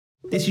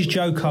This is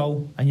Joe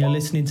Cole, and you're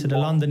listening to the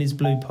London is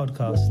Blue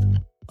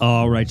podcast.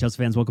 All right, Chelsea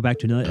fans, welcome back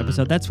to another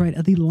episode. That's right,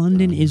 of the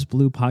London is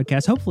Blue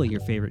podcast. Hopefully your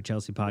favorite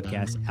Chelsea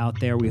podcast out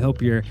there. We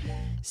hope you're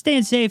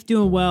staying safe,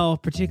 doing well,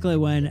 particularly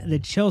when the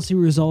Chelsea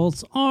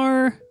results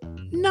are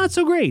not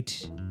so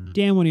great.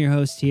 Dan, one of your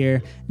hosts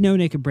here. No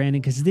Nick and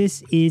Brandon, because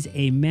this is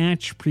a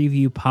match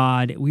preview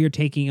pod. We are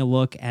taking a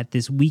look at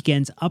this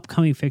weekend's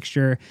upcoming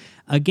fixture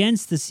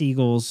against the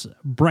Seagulls,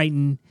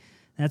 Brighton.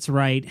 That's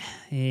right,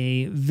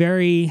 a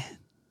very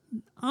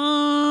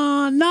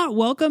not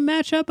welcome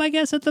matchup, I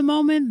guess, at the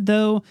moment,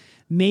 though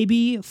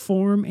maybe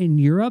form in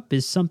Europe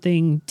is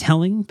something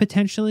telling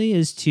potentially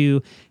as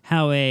to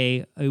how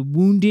a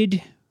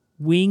wounded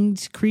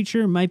winged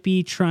creature might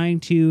be trying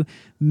to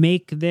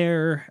make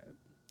their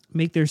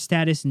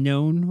status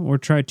known or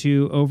try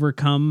to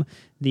overcome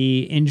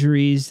the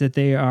injuries that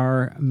they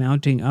are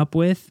mounting up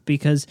with.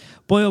 Because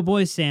boy, oh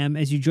boy, Sam,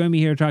 as you join me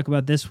here to talk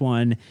about this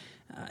one,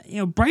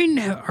 Brighton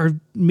are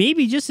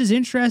maybe just as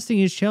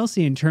interesting as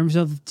Chelsea in terms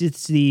of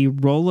it's the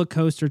roller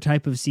coaster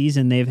type of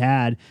season they've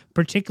had,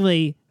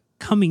 particularly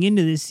coming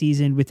into this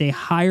season with a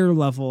higher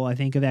level, I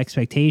think, of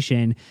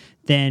expectation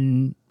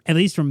than, at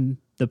least from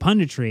the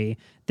punditry,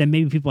 than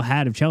maybe people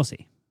had of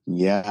Chelsea.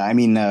 Yeah, I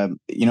mean,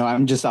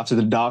 I'm just after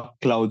the dark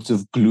clouds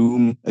of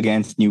gloom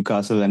against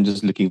Newcastle. I'm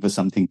just looking for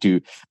something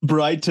to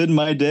brighten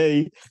my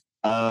day.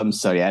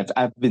 Sorry,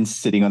 I've been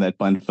sitting on that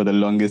pun for the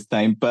longest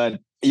time,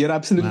 but you're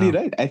absolutely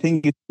right. I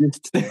think it's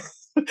just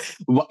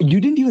you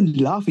didn't even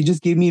laugh. You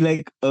just gave me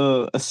like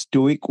a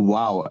stoic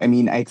wow. I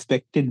mean, I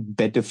expected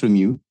better from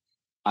you.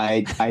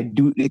 I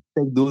do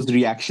expect those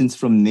reactions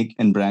from Nick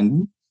and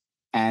Brandon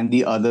and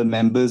the other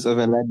members of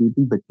LIBP,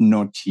 but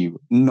not you.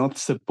 Not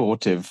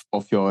supportive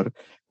of your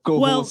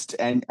co-host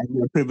and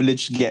your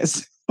privileged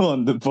guest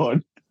on the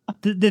pod.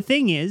 The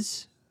thing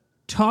is,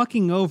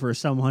 talking over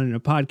someone in a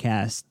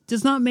podcast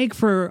does not make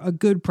for a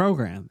good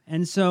program.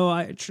 And so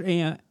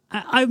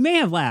I may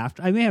have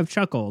laughed, I may have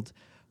chuckled,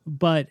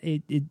 but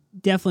it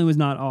definitely was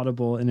not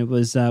audible, and it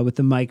was with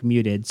the mic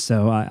muted.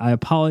 So I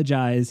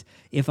apologize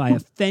if I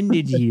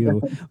offended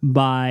you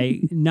by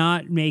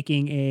not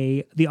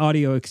making the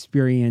audio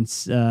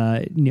experience,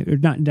 not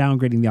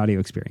downgrading the audio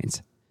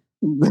experience.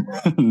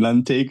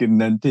 None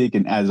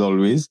taken, as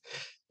always.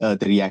 The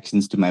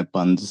reactions to my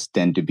puns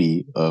tend to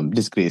be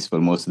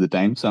disgraceful most of the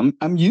time, so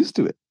I'm used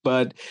to it.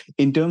 But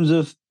in terms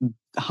of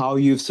how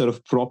you've sort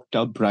of propped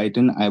up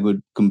Brighton, I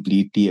would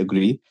completely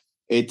agree.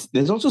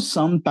 There's also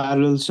some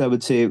parallels to, I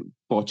would say,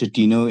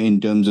 Pochettino, in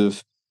terms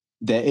of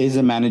there is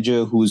a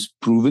manager who's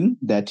proven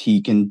that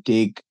he can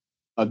take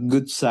a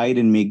good side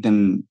and make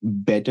them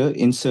better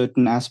in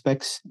certain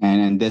aspects.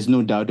 And there's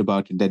no doubt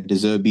about it that De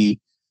Zerbi,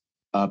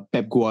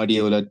 Pep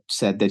Guardiola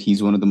said that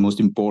he's one of the most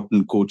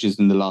important coaches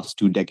in the last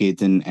 2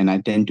 decades, and I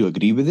tend to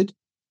agree with it,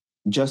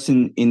 just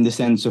in the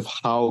sense of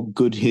how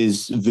good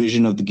his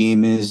vision of the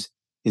game is,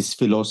 his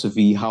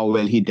philosophy, how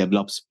well he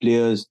develops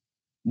players,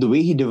 the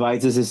way he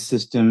devises his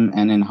system,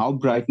 and how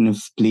Brighton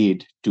have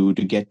played to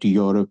get to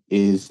Europe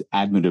is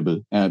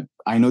admirable.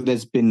 I know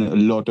there's been a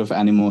lot of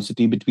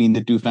animosity between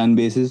the two fan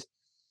bases,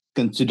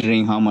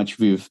 considering how much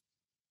we've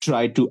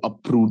tried to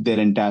uproot their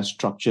entire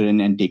structure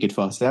and take it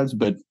for ourselves,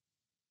 but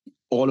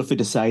all of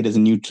it aside, as a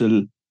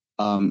neutral,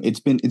 it's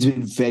been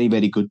very,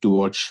 very good to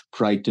watch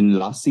Brighton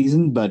last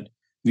season. But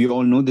we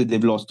all know that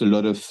they've lost a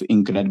lot of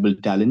incredible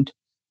talent.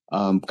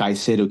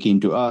 Caicedo came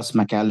to us.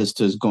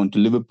 McAllister's gone to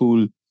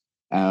Liverpool.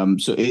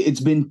 So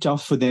it's been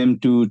tough for them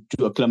to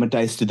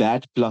acclimatize to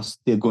that. Plus,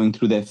 they're going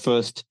through their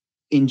first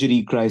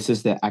injury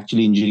crisis, their actual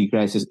injury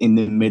crisis in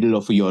the middle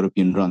of a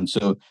European run.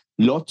 So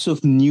lots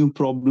of new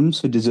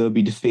problems for De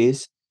Zerbi to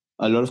face.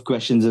 A lot of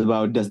questions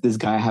about, does this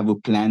guy have a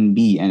plan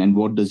B, and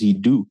what does he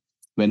do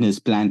when his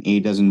plan A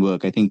doesn't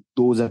work? I think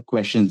those are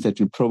questions that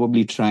we'll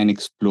probably try and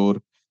explore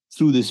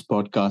through this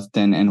podcast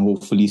and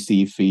hopefully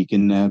see if we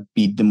can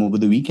beat them over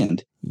the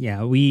weekend.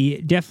 Yeah,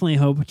 we definitely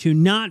hope to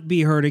not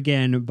be hurt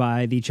again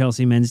by the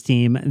Chelsea men's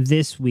team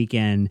this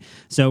weekend.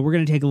 So we're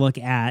going to take a look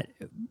at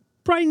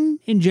Brighton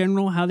in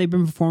general, how they've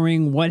been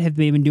performing, what have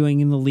they been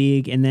doing in the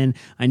league, and then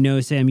I know,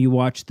 Sam, you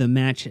watched the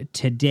match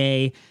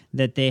today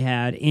that they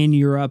had in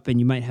Europe, and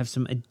you might have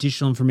some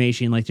additional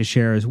information you'd like to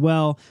share as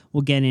well.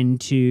 We'll get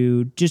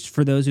into, just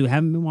for those who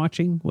haven't been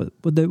watching, what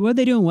are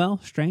they doing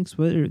well, strengths,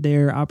 what are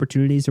their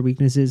opportunities or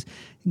weaknesses,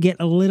 get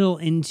a little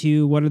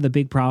into what are the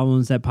big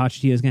problems that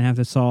Pochettino is going to have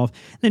to solve,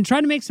 and then try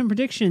to make some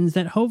predictions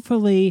that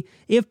hopefully,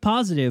 if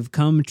positive,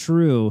 come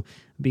true,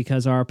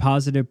 because our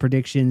positive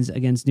predictions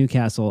against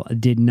Newcastle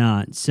did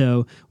not.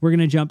 So we're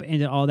going to jump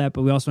into all that,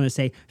 but we also want to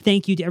say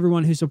thank you to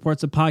everyone who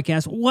supports the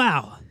podcast.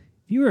 Wow.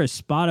 If you are a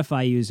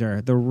Spotify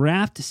user, the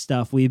Wrapped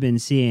stuff we've been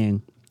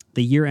seeing,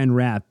 the year-end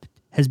wrap,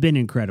 has been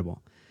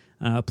incredible.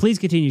 Please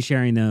continue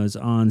sharing those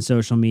on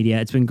social media.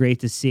 It's been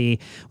great to see.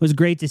 It was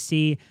great to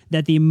see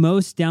that the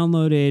most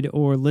downloaded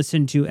or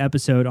listened to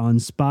episode on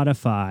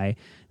Spotify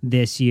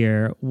this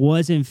year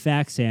was, in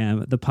fact,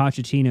 Sam, the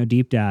Pochettino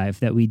deep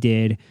dive that we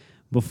did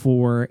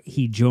before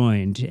he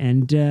joined.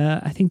 And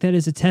I think that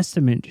is a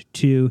testament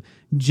to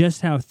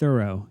just how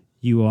thorough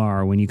you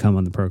are when you come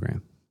on the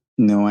program.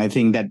 No, I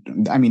think that,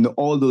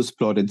 all those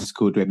plaudits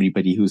go to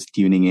everybody who's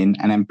tuning in.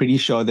 And I'm pretty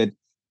sure that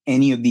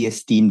any of the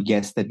esteemed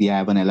guests that we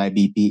have on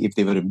LIBP, if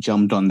they would have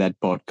jumped on that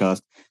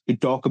podcast to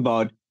talk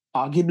about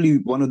arguably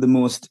one of the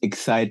most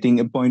exciting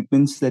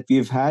appointments that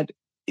we've had,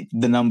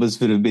 the numbers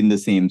would have been the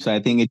same. So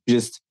I think it's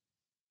just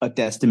a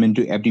testament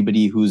to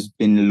everybody who's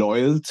been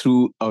loyal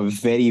through a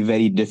very,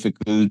 very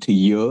difficult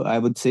year, I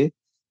would say.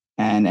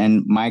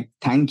 And my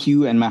thank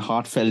you and my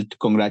heartfelt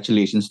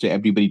congratulations to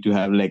everybody to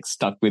have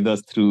stuck with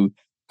us through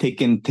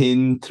thick and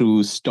thin,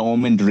 through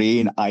storm and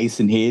rain, ice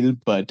and hail.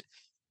 But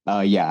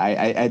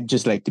I'd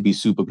just like to be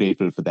super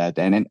grateful for that,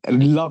 and I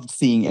loved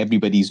seeing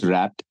everybody's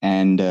wrapped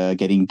and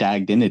getting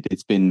tagged in it.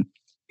 It's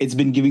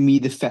been giving me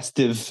the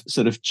festive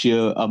sort of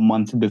cheer a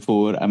month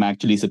before I'm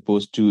actually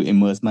supposed to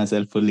immerse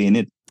myself fully in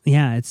it.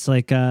 Yeah, it's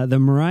like the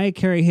Mariah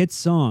Carey hit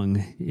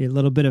song, a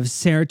little bit of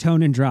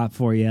serotonin drop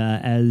for you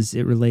as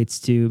it relates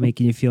to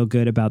making you feel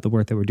good about the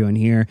work that we're doing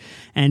here.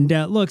 And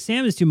look,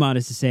 Sam is too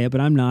modest to say it,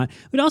 but I'm not.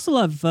 We'd also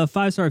love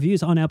 5-star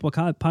reviews on Apple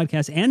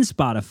Podcasts and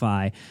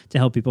Spotify to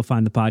help people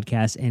find the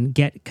podcast and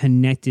get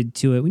connected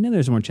to it. We know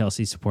there's more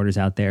Chelsea supporters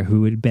out there who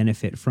would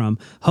benefit from,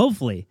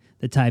 hopefully,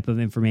 the type of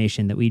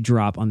information that we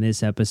drop on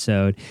this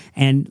episode.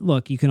 And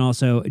look, you can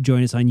also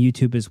join us on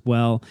YouTube as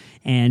well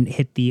and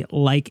hit the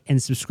like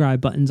and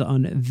subscribe buttons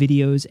on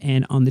videos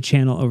and on the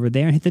channel over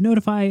there. And hit the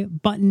notify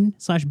button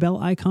 /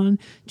 bell icon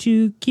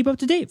to keep up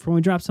to date for when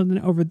we drop something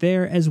over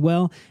there as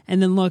well.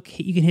 And then look,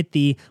 you can hit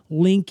the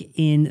link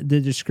in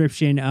the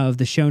description of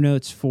the show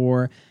notes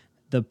for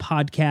the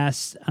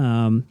podcast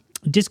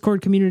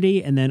Discord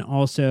community, and then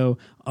also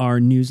our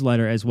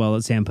newsletter as well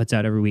that Sam puts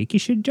out every week. You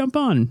should jump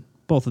on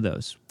both of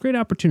those. Great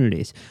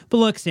opportunities. But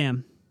look,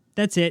 Sam,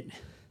 that's it.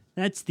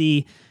 That's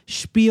the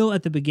spiel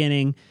at the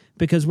beginning,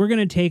 because we're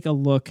going to take a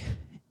look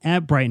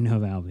at Brighton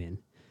Hove Albion,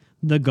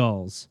 the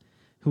Gulls,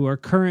 who are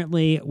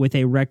currently with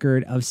a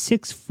record of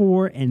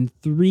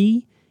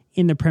 6-4-3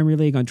 in the Premier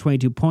League on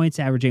 22 points,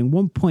 averaging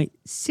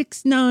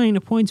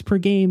 1.69 points per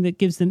game. That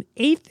gives them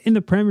 8th in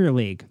the Premier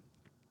League.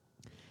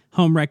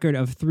 Home record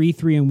of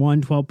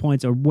 3-3-1, 12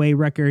 points. Away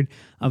record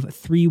of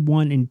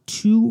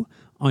 3-1-2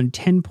 on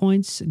 10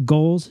 points.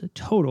 Goals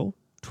total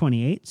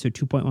 28, so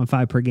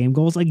 2.15 per game.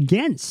 Goals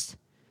against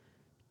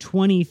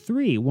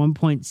 23,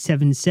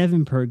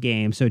 1.77 per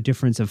game, so a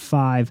difference of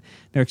 5.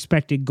 Their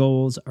expected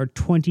goals are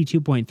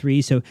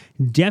 22.3, so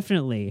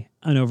definitely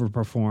an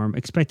overperform.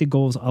 Expected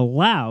goals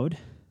allowed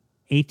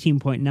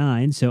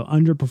 18.9, so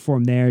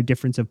underperformed there,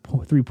 difference of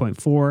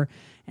 3.4.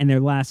 And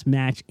their last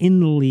match in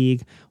the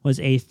league was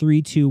a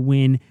 3-2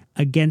 win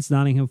against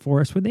Nottingham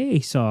Forest, where they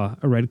saw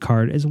a red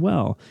card as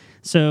well.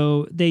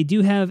 So they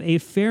do have a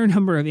fair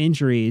number of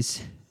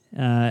injuries.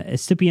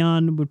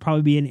 Estipian would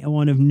probably be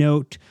one of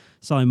note.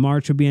 Solly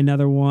March would be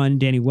another one.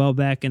 Danny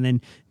Welbeck. And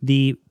then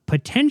the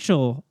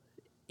potential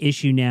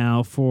issue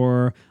now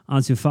for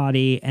Ansu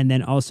Fati, and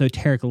then also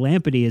Tarek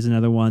Lamptey is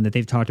another one that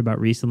they've talked about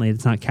recently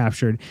that's not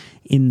captured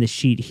in the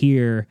sheet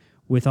here,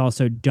 with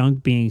also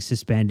Dunk being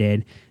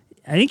suspended.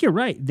 I think you're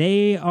right.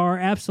 They are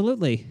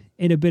absolutely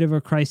in a bit of a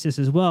crisis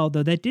as well,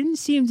 though that didn't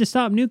seem to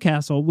stop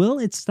Newcastle. Will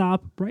it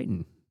stop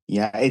Brighton?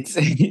 Yeah, it's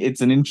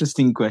an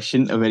interesting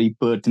question, a very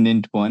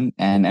pertinent one,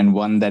 and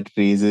one that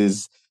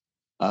raises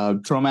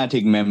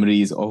traumatic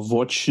memories of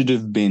what should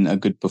have been a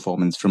good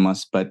performance from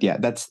us. But yeah,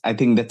 I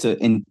think that's an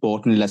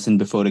important lesson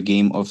before a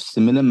game of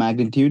similar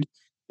magnitude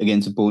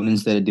against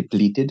opponents that are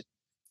depleted.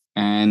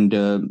 And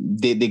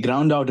they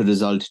ground out a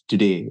result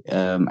today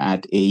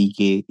at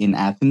AEK in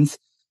Athens.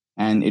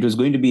 And it was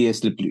going to be a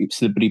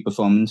slippery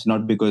performance,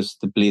 not because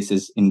the place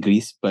is in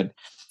Greece, but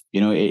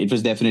it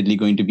was definitely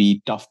going to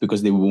be tough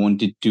because they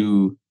wanted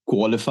to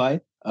qualify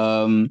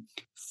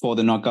for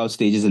the knockout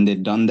stages, and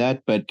they'd done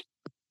that. But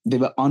they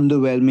were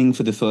underwhelming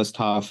for the first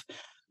half.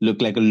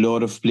 Looked like a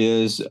lot of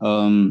players,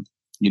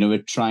 were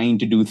trying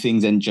to do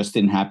things and just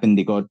didn't happen.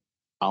 They got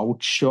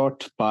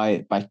outshot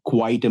by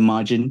quite a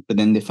margin, but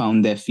then they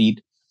found their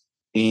feet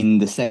in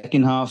the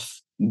second half.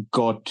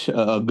 Got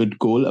a good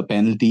goal, a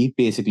penalty,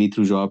 basically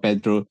through Joao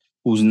Pedro,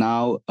 who's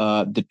now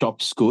the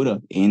top scorer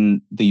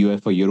in the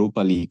UEFA Europa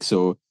League.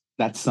 So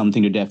that's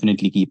something to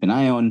definitely keep an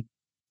eye on.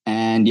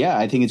 And yeah,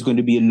 I think it's going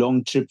to be a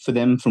long trip for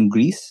them from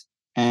Greece.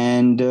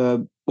 And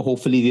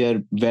hopefully they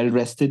are well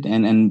rested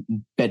and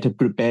better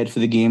prepared for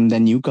the game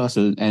than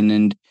Newcastle.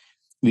 And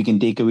we can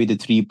take away the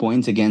 3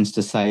 points against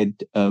a side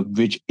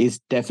which is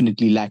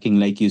definitely lacking,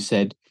 like you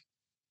said,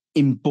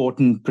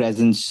 important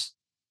presence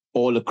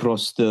all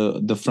across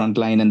the front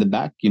line and the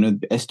back.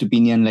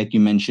 Estupinian, like you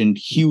mentioned,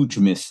 huge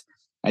miss.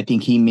 I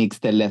think he makes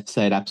their left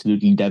side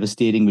absolutely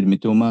devastating with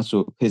Mitoma,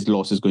 so his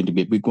loss is going to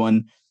be a big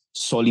one.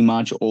 Solly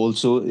March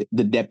also,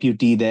 the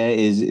deputy there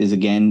is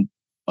again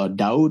a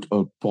doubt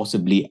or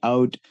possibly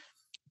out.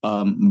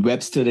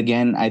 Webster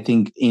again, I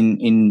think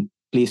in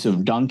place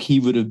of Dunk, he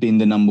would have been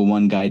the number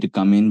one guy to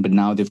come in, but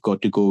now they've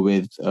got to go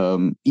with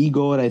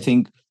Igor, I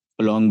think,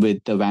 along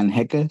with Van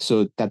Hecke.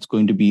 So that's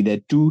going to be there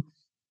too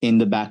in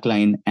the back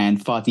line.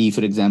 And Fati,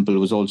 for example,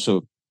 was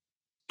also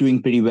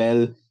doing pretty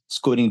well,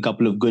 scoring a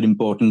couple of good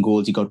important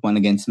goals. He got one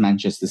against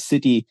Manchester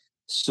City.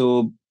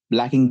 So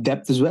lacking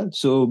depth as well.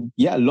 So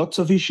yeah, lots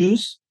of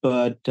issues.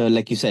 But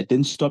like you said,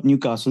 didn't stop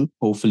Newcastle.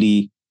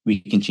 Hopefully we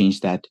can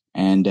change that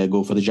and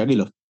go for the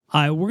jugular.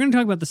 All right, we're going to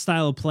talk about the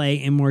style of play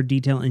in more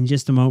detail in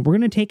just a moment. We're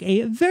going to take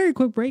a very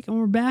quick break, and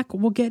we're back.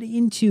 We'll get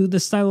into the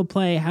style of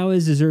play. How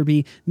is De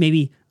Zerbi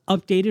maybe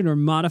updated or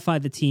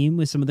modified the team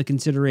with some of the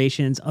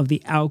considerations of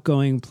the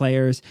outgoing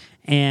players?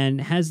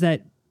 And has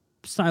that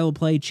style of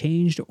play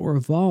changed or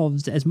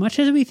evolved as much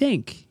as we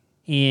think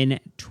in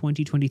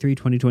 2023,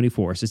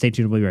 2024? So stay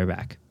tuned. We'll be right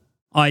back.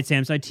 All right,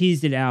 Sam, so I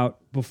teased it out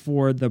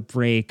before the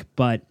break,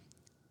 but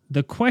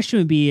the question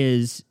would be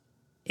is,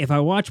 if I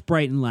watched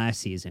Brighton last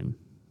season,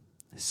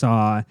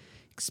 saw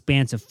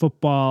expansive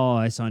football,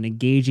 I saw an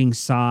engaging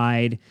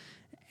side,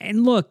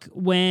 and look,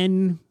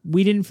 when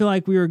we didn't feel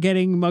like we were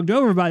getting mugged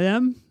over by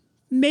them,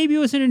 maybe it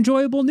was an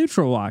enjoyable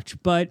neutral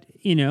watch, but,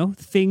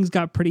 things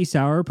got pretty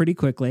sour pretty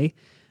quickly,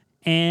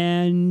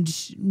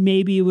 and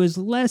maybe it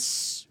wasn't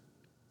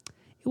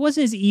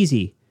as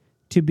easy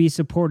to be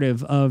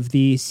supportive of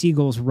the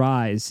Seagulls'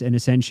 rise and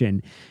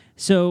ascension.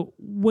 So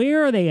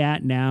where are they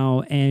at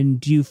now,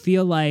 and do you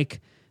feel like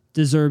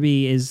De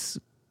Zerbi is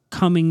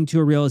coming to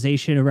a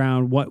realization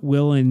around what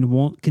will and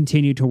won't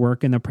continue to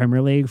work in the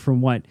Premier League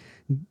from what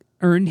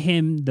earned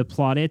him the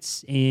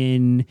plaudits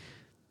in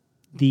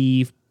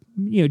the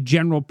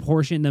general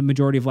portion, the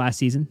majority of last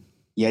season?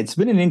 Yeah, it's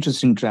been an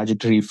interesting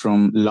trajectory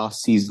from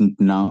last season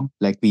to now.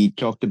 Like we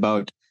talked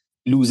about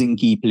losing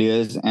key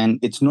players, and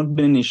it's not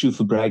been an issue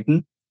for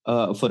Brighton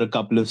for a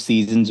couple of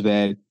seasons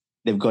where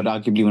they've got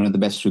arguably one of the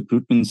best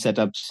recruitment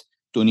setups.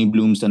 Tony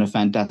Bloom's done a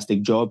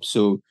fantastic job.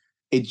 So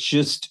it's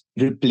just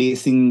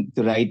replacing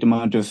the right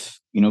amount of,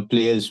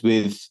 players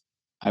with,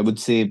 I would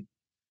say,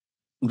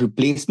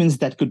 replacements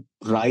that could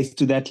rise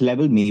to that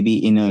level, maybe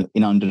in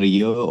under a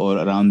year or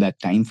around that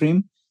time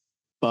frame.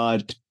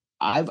 But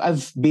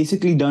I've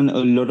basically done a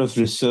lot of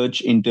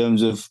research in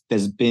terms of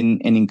there's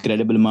been an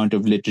incredible amount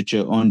of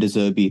literature on De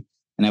Zerbi,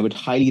 and I would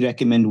highly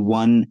recommend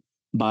one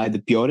by The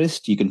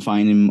Purist. You can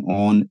find him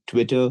on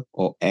Twitter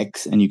or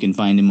X, and you can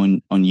find him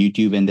on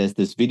YouTube. And there's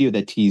this video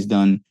that he's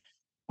done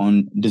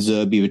on De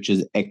Zerbi, which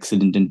is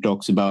excellent and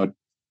talks about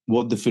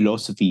what the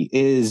philosophy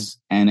is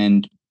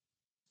and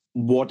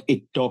what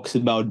it talks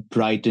about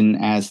Brighton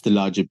as the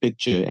larger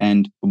picture.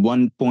 And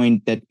one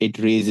point that it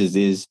raises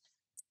is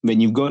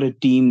when you've got a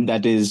team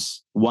that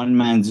is one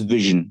man's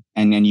vision,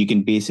 and then you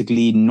can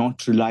basically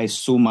not rely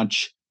so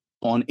much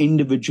on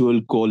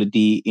individual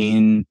quality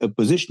in a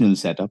positional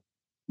setup,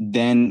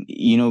 then,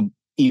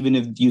 even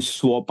if you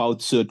swap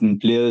out certain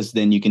players,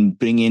 then you can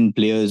bring in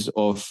players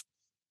of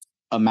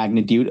a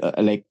magnitude,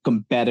 like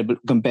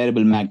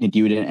comparable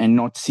magnitude, and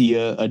not see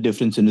a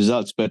difference in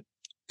results. But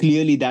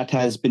clearly that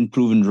has been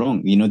proven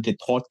wrong. They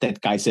thought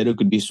that Caicedo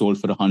could be sold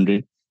for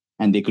 100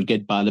 and they could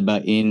get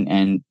Balaba in,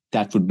 and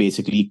that would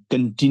basically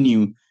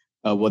continue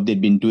what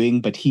they'd been doing,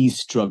 but he's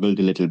struggled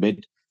a little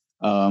bit.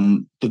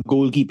 The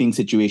goalkeeping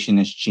situation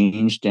has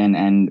changed,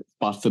 and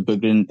Pat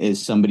Verbruggen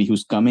is somebody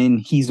who's come in.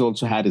 He's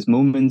also had his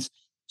moments.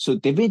 So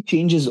they've made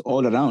changes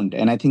all around,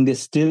 and I think they're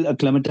still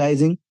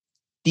acclimatizing.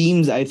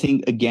 Teams, I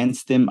think,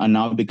 against them are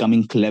now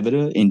becoming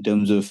cleverer in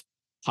terms of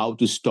how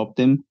to stop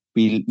them.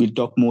 We'll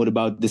talk more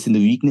about this in the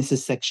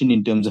weaknesses section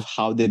in terms of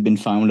how they've been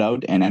found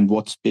out and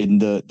what's been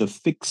the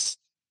fix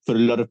for a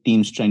lot of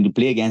teams trying to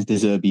play against De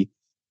Zerbi.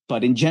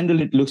 But in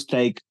general, it looks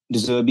like De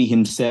Zerbi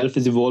himself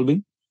is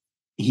evolving.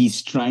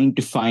 He's trying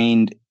to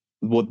find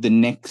what the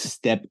next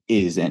step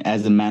is and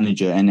as a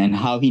manager and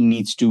how he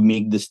needs to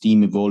make this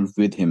team evolve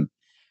with him.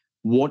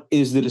 What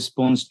is the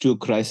response to a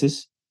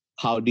crisis?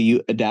 How do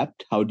you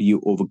adapt? How do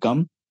you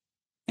overcome?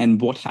 And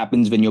what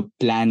happens when your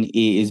plan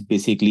A is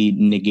basically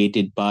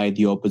negated by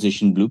the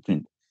opposition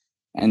blueprint?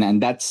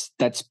 And that's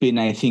been,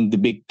 I think, the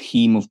big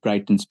theme of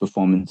Brighton's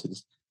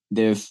performances.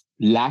 They've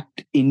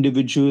lacked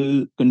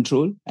individual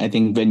control. I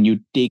think when you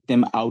take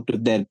them out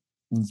of their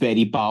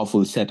very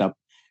powerful setup,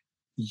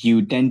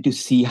 you tend to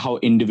see how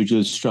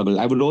individuals struggle.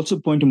 I would also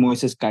point to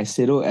Moises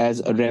Caicedo as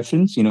a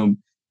reference.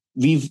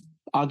 We've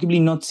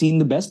arguably not seen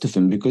the best of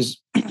him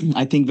because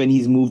I think when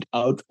he's moved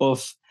out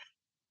of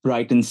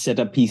Brighton's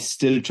setup, he's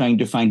still trying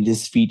to find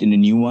his feet in a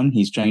new one.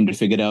 He's trying to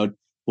figure out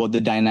what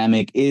the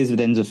dynamic is with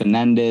Enzo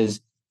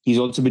Fernandez. He's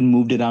also been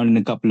moved around in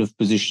a couple of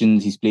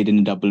positions. He's played in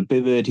a double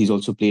pivot. He's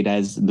also played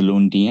as the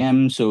lone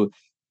DM. So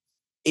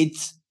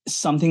it's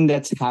something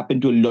that's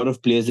happened to a lot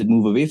of players that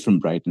move away from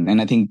Brighton.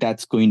 And I think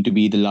that's going to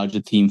be the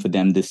larger theme for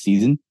them this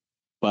season.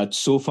 But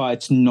so far,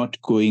 it's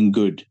not going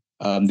good.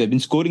 They've been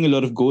scoring a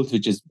lot of goals,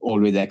 which is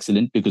always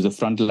excellent because the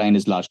front line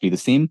is largely the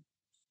same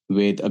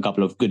with a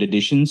couple of good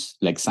additions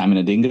like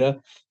Simon Adingra.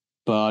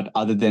 But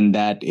other than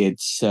that,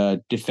 it's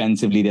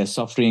defensively, they're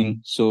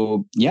suffering.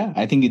 So, yeah,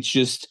 I think it's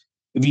just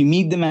we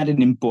meet them at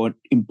an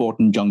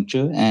important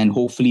juncture and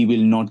hopefully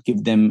we'll not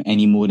give them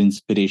any more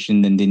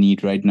inspiration than they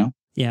need right now.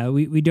 Yeah,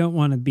 we don't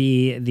want to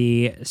be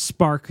the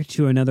spark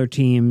to another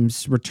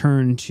team's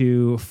return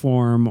to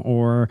form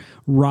or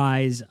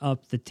rise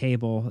up the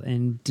table.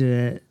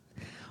 And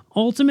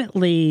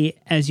ultimately,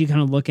 as you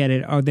kind of look at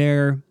it, are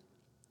there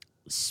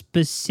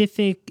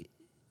specific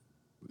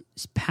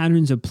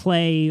patterns of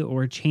play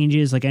or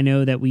changes? Like I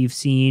know that we've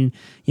seen,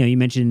 you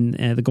mentioned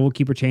the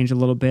goalkeeper change a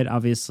little bit,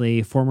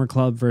 obviously former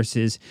club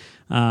versus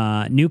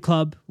new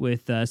club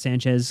with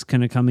Sanchez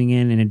kind of coming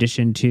in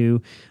addition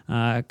to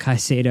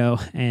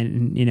Caicedo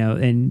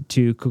and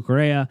to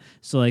Cucurella.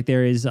 So like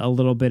there is a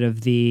little bit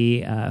of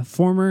the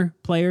former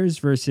players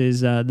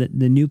versus the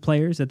new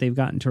players that they've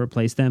gotten to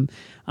replace them.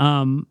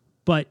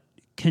 But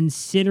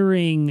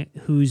considering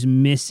who's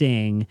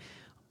missing,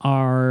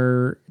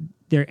 are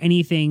there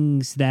any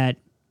things that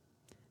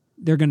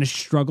they're going to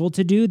struggle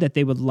to do that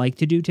they would like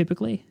to do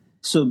typically?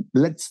 So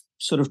let's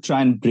sort of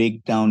try and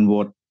break down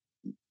what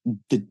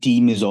the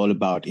team is all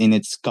about in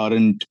its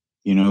current,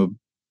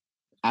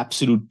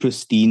 absolute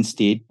pristine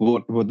state,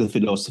 what the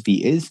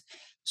philosophy is.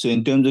 So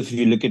in terms of, if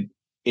you look at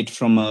it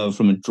from a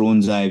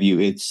drone's eye view,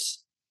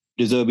 it's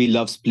De Zerbi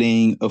loves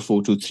playing a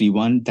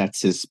 4-2-3-1.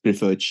 That's his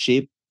preferred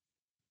shape.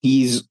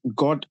 He's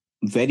got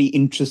very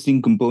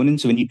interesting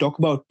components. So when you talk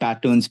about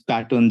patterns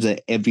are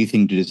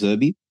everything to De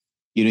Zerbi.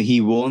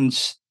 He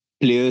wants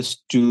players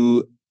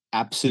to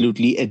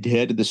absolutely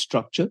adhere to the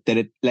structure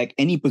that like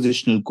any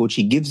positional coach,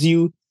 he gives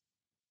you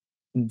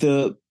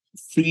the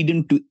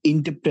freedom to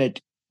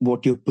interpret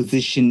what your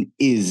position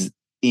is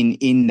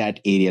in that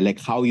area. Like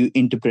how you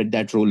interpret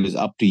that role is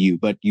up to you,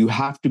 but you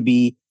have to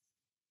be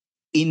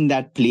in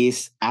that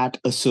place at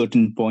a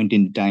certain point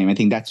in time. I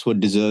think that's what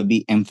De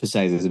Zerbi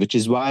emphasizes, which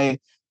is why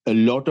a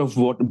lot of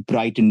what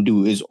Brighton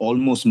do is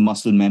almost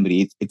muscle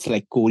memory. It's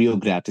like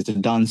choreographed. It's a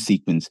dance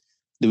sequence.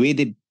 The way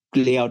they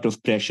play out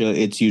of pressure,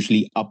 it's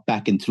usually up,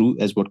 back, and through,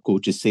 as what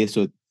coaches say.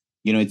 So,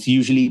 it's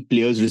usually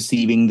players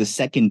receiving the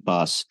second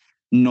pass,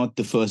 not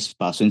the first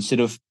pass. So instead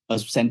of a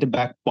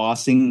centre-back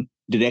passing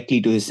directly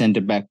to his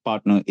centre-back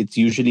partner, it's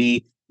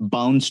usually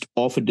bounced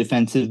off a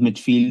defensive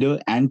midfielder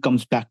and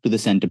comes back to the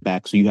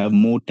centre-back. So you have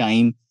more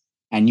time,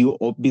 and you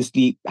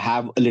obviously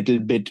have a little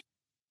bit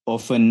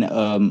of an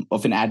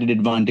added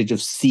advantage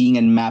of seeing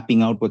and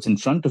mapping out what's in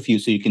front of you,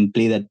 so you can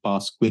play that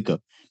pass quicker.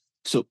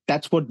 So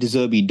that's what De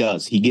Zerbi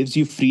does. He gives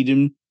you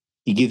freedom,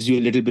 he gives you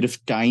a little bit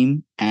of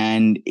time,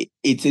 and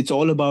it's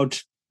all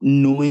about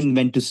knowing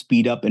when to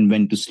speed up and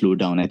when to slow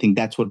down. I think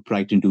that's what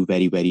Brighton do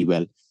very, very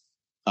well.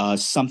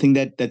 Something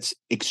that's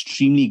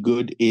extremely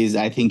good is,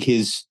 I think,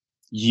 his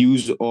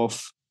use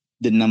of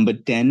the number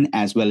 10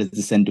 as well as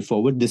the centre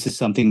forward. This is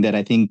something that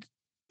I think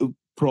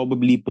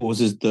probably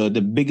poses the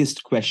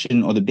biggest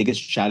question or the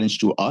biggest challenge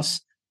to us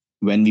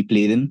when we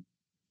play them.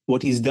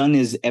 What he's done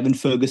is Evan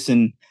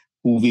Ferguson,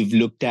 who we've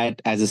looked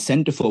at as a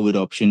centre forward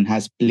option,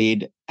 has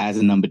played as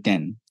a number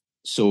 10.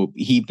 So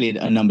he played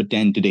a number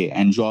 10 today,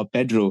 and Joao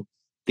Pedro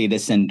played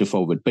as centre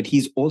forward. But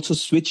he's also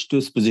switched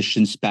those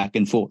positions back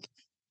and forth.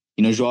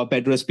 Joao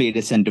Pedro has played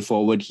as centre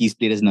forward. He's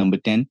played as number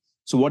 10.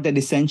 So what that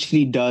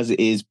essentially does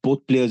is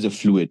both players are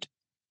fluid,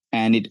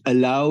 and it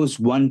allows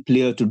one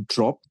player to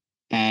drop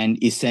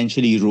and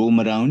essentially roam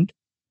around,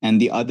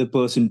 and the other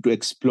person to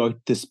exploit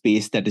the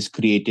space that is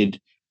created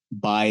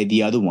by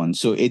the other one.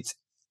 So it's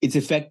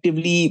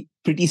effectively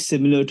pretty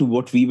similar to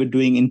what we were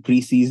doing in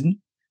preseason.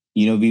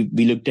 We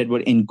looked at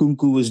what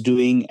Nkunku was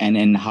doing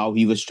and how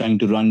he was trying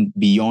to run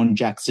beyond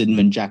Jackson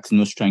when Jackson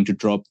was trying to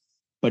drop.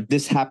 But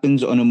this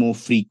happens on a more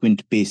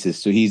frequent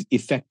basis. So he's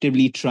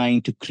effectively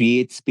trying to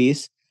create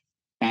space,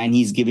 and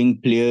he's giving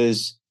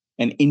players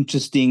an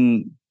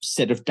interesting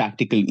set of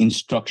tactical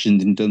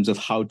instructions in terms of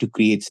how to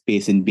create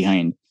space in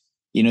behind.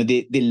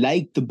 They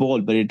like the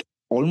ball, but it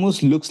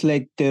almost looks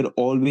like they're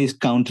always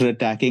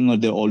counter-attacking or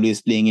they're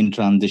always playing in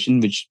transition,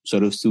 which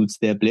sort of suits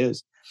their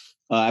players.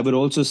 I would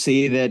also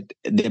say that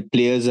their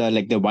players are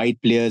like the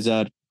wide players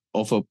are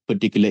of a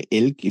particular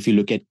ilk. If you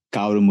look at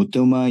Kaoru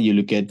Mutuma, you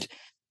look at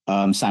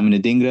Simon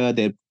Adingra,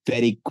 they're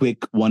very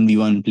quick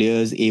 1v1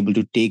 players, able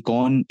to take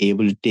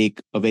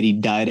a very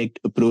direct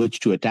approach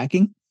to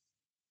attacking.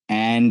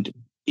 And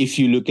if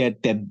you look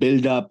at their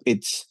build-up,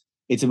 it's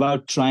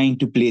about trying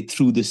to play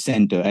through the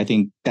center. I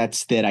think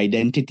that's their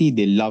identity.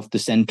 They love the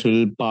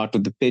central part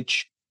of the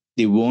pitch.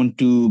 They want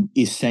to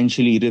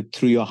essentially rip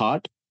through your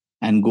heart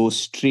and go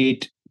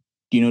straight,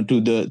 to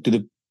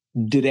the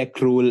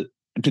direct role,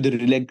 to the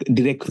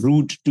direct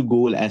route to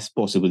goal as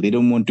possible. They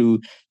don't want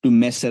to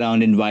mess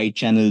around in wide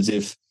channels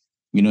if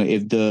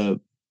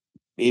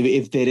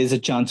there is a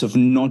chance of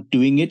not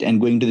doing it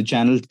and going to the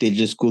channels, they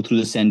just go through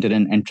the center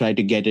and try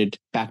to get it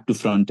back to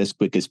front as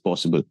quick as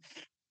possible.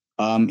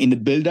 In the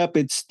build-up,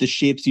 it's the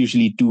shape's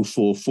usually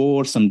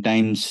 2-4-4.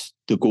 Sometimes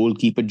the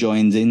goalkeeper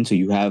joins in, so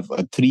you have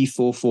a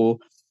 3-4-4,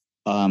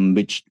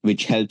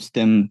 which helps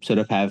them sort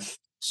of have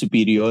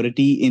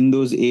superiority in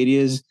those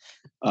areas.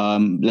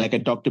 Like I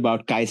talked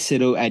about,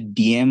 Caicedo at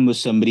DM was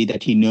somebody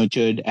that he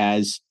nurtured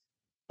as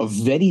a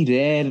very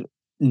rare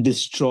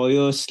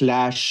destroyer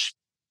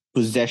 /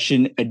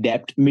 possession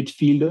adept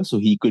midfielder. So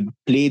he could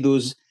play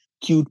those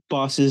cute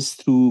passes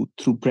through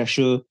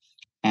pressure,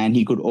 and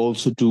he could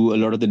also do a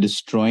lot of the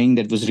destroying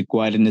that was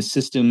required in his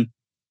system.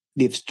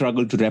 They've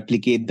struggled to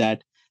replicate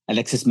that.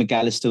 Alexis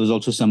McAllister was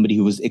also somebody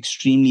who was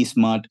extremely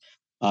smart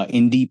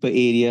in deeper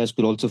areas,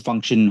 could also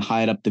function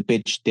higher up the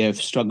pitch. They've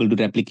struggled to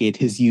replicate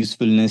his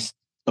usefulness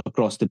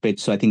across the pitch.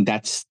 So I think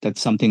that's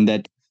something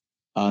that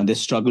they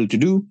struggle to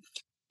do.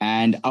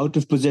 And out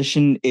of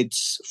possession,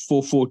 it's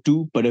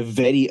 4-4-2, but a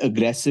very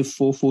aggressive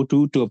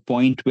 4-4-2 to a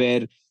point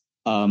where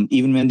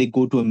even when they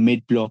go to a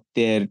mid block,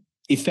 they're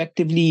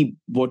effectively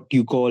what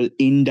you call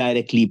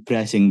indirectly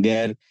pressing.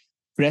 They're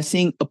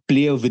pressing a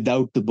player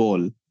without the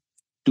ball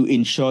to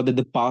ensure that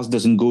the pass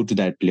doesn't go to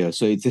that player.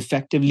 So it's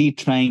effectively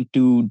trying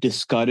to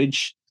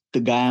discourage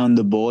the guy on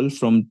the ball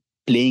from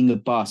playing a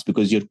pass,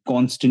 because you're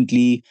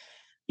constantly,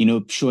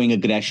 showing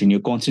aggression. You're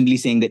constantly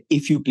saying that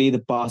if you play the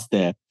pass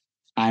there,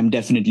 I'm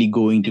definitely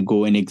going to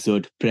go and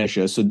exert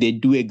pressure. So they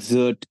do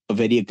exert a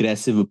very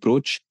aggressive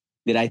approach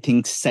that I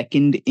think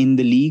second in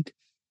the league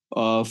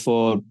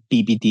for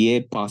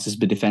PPTA, passes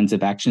by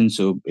defensive action.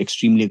 So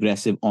extremely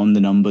aggressive on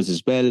the numbers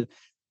as well.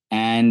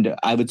 And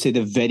I would say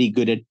they're very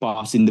good at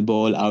passing the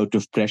ball out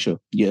of pressure.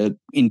 Yeah,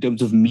 in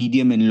terms of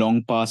medium and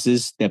long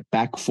passes, they're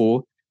back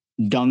four.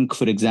 Dunk,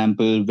 for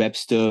example,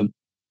 Webster,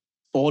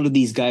 all of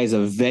these guys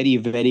are very,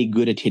 very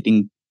good at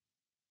hitting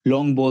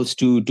long balls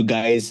to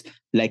guys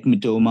like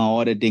Mitoma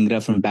or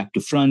Adingra from back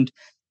to front.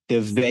 They're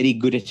very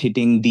good at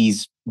hitting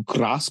these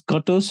grass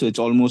cutters. So it's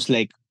almost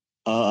like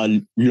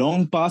a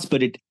long pass,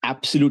 but it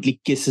absolutely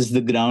kisses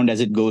the ground as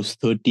it goes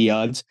 30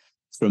 yards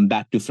from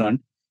back to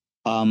front.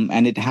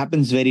 And it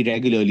happens very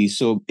regularly.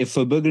 So if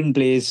Verbruggen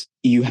plays,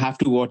 you have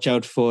to watch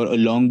out for a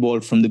long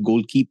ball from the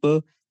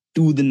goalkeeper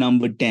to the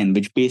number 10,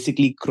 which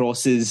basically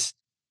crosses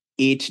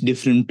 8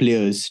 different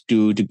players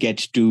to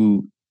get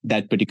to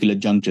that particular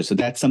juncture. So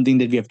that's something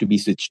that we have to be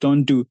switched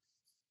on to.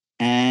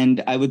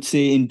 And I would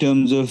say in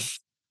terms of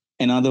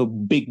another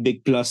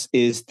big plus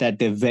is that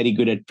they're very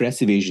good at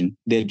press evasion.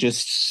 They're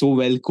just so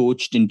well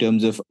coached in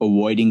terms of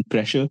avoiding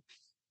pressure,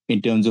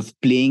 in terms of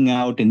playing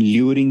out and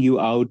luring you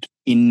out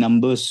in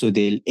numbers. So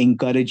they'll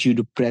encourage you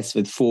to press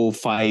with 4,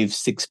 5,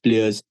 6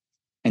 players,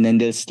 and then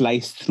they'll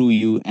slice through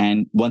you.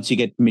 And once you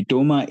get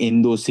Mitoma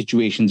in those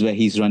situations where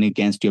he's running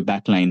against your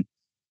backline,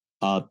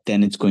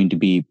 then it's going to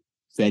be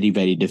very,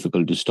 very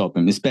difficult to stop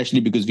him,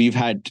 especially because we've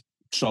had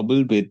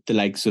trouble with the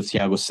likes of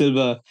Thiago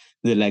Silva,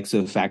 the likes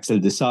of Axel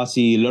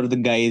Disasi. A lot of the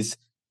guys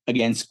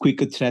against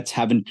quicker threats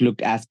haven't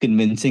looked as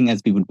convincing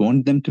as we would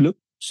want them to look.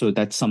 So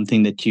that's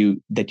something that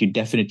you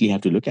definitely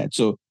have to look at.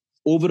 So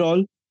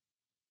overall,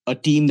 a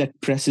team that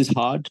presses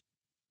hard,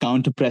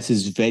 counter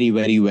presses very,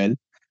 very well,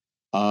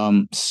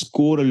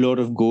 score a lot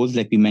of goals.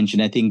 Like we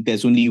mentioned, I think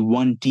there's only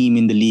one team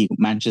in the league,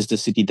 Manchester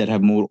City, that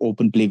have more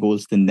open play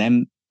goals than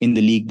them in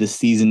the league this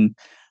season.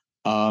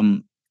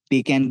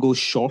 They can go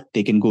short,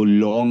 they can go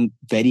long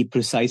very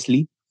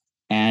precisely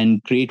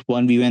and create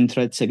 1v1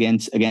 threats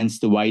against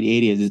the wide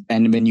areas.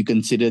 And when you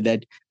consider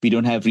that we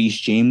don't have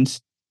Reece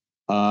James,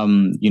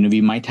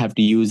 we might have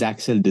to use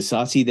Axel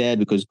Disasi there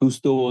because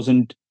Gusto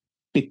wasn't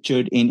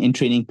pictured in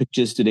training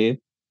pictures today.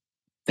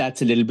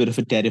 That's a little bit of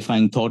a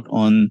terrifying thought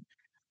on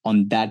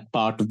that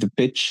part of the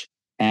pitch.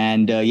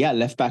 And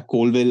left back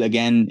Colville,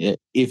 again,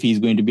 if he's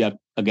going to be up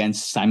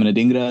against Simon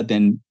Adingra,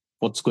 then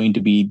what's going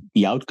to be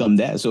the outcome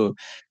there? So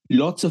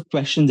lots of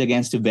questions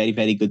against a very,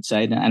 very good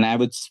side. And I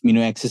would,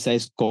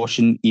 exercise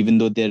caution, even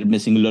though they're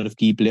missing a lot of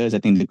key players. I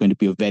think they're going to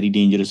be a very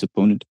dangerous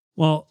opponent.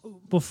 Well,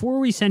 before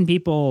we send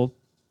people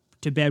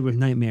to bed with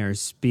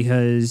nightmares,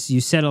 because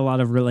you said a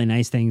lot of really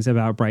nice things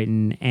about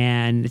Brighton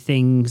and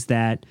things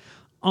that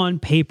on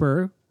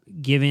paper,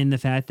 given the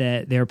fact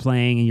that they're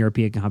playing in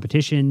European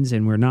competitions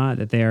and we're not,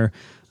 that they're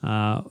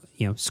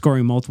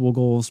scoring multiple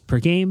goals per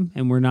game,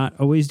 and we're not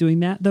always doing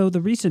that, though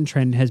the recent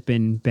trend has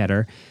been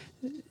better.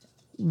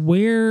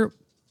 Where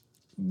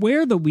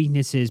the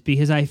weakness is,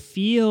 because I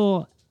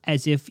feel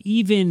as if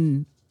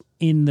even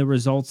in the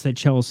results that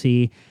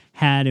Chelsea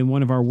had in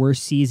one of our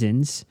worst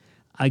seasons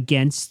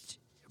against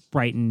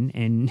Brighton,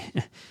 and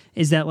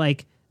is that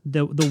like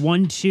the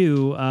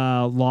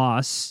 1-2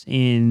 loss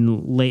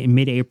in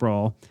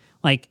mid-April,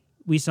 like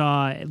we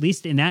saw, at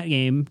least in that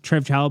game,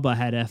 Trev Chalobah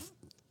had a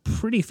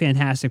pretty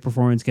fantastic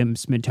performance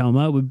against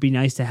Mitoma. It would be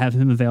nice to have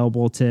him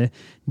available to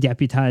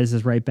deputize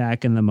as right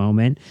back in the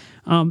moment.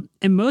 And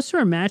most of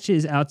our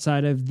matches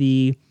outside of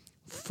the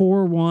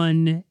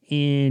 4-1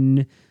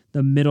 in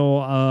the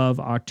middle of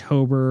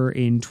October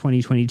in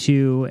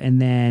 2022,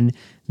 and then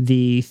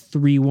the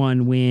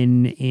 3-1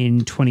 win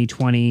in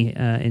 2020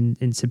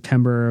 in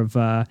September of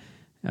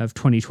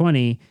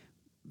 2020,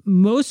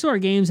 most of our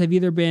games have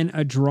either been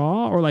a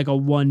draw or like a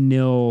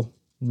 1-0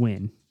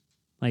 win.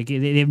 Like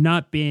they've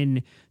not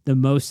been the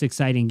most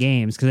exciting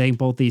games because I think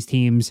both these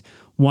teams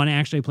want to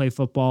actually play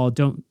football,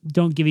 don't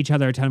give each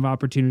other a ton of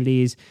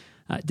opportunities,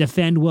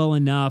 defend well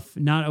enough,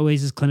 not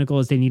always as clinical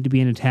as they need to be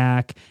in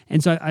attack.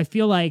 And so I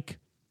feel like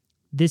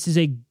this is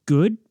a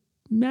good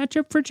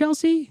matchup for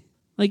Chelsea.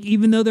 Like,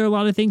 even though there are a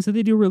lot of things that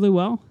they do really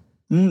well.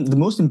 The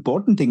most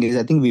important thing is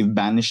I think we've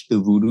banished the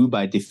voodoo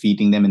by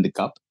defeating them in the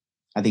cup.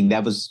 I think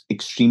that was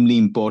extremely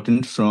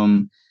important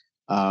from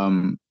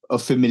a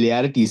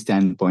familiarity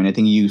standpoint. I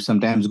think you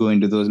sometimes go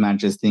into those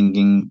matches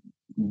thinking,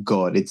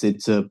 God, it's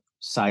a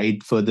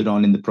side further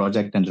on in the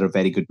project under a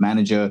very good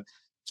manager.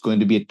 it's going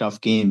to be a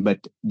tough game, but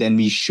then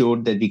we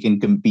showed that we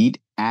can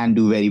compete and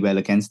do very well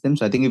against them.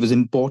 So I think it was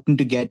important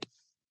to get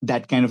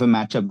that kind of a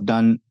matchup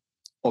done,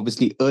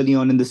 obviously early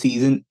on in the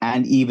season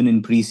and even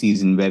in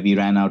preseason, where we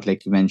ran out,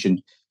 like you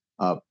mentioned,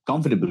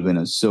 comfortable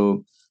winners.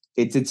 So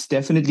it's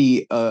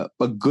definitely a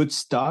good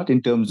start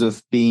in terms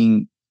of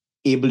being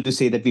able to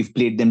say that we've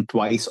played them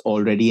twice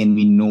already and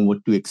we know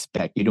what to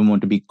expect. You don't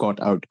want to be caught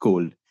out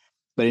cold.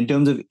 But in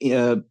terms of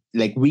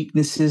like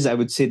weaknesses, I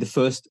would say the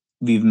first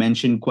we've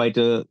mentioned quite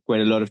a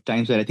lot of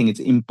times, but I think it's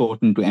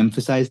important to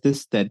emphasize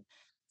this, that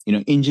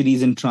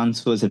injuries and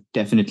transfers have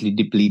definitely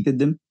depleted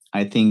them.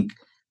 I think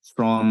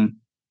from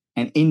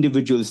an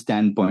individual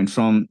standpoint,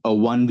 from a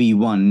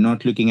 1v1,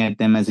 not looking at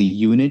them as a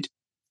unit,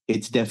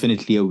 it's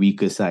definitely a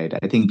weaker side.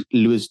 I think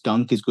Lewis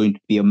Dunk is going to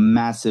be a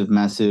massive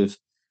miss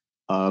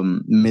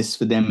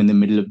for them in the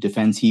middle of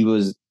defense. He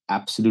was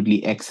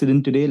absolutely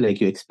excellent today, like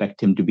you expect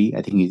him to be.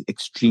 I think he's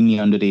extremely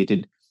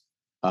underrated.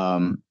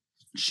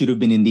 Should have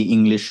been in the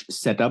English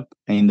setup,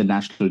 in the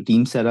national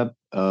team setup.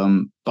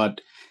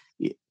 But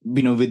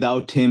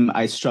without him,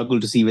 I struggle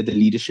to see where the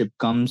leadership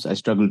comes. I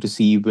struggle to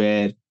see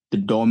where the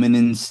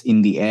dominance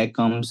in the air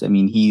comes. I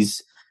mean,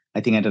 he's, I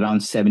think, at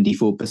around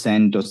 74%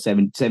 or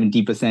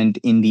 70%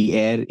 in the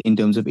air in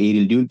terms of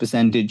aerial duel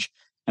percentage.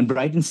 And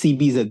Brighton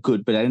CBs are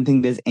good, but I don't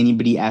think there's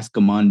anybody as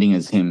commanding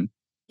as him.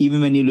 Even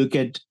when you look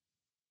at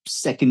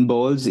second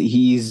balls,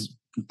 he's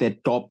the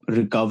top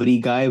recovery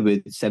guy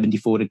with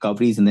 74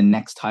 recoveries, and the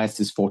next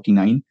highest is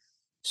 49.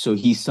 So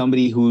he's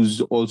somebody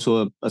who's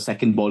also a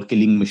second ball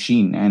killing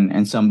machine,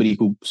 and somebody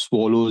who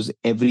swallows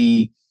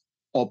every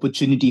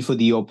opportunity for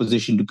the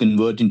opposition to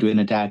convert into an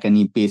attack, and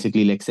he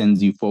basically like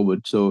sends you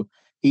forward. So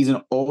he's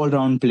an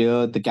all-round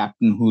player, the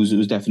captain,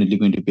 who's definitely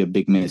going to be a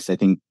big miss. I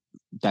think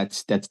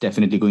that's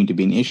definitely going to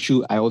be an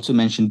issue. I also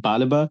mentioned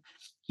Balaba.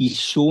 He's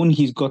shown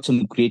he's got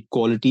some great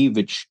quality,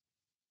 which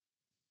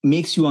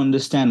makes you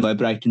understand why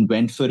Brighton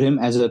went for him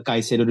as a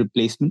Caicedo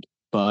replacement,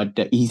 but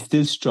he's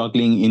still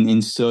struggling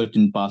in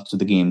certain parts of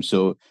the game.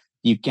 So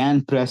you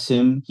can press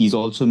him. He's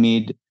also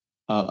made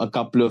a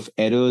couple of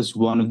errors.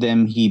 One of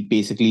them, he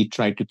basically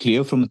tried to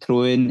clear from a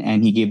throw-in,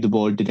 and he gave the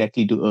ball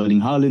directly to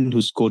Erling Haaland,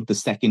 who scored the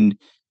second,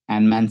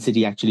 and Man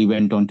City actually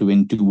went on to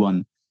win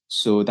 2-1.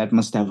 So that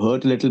must have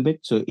hurt a little bit.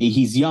 So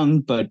he's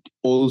young, but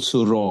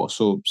also raw.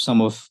 So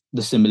some of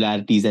the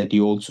similarities that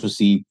you also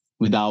see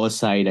with our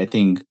side, I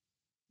think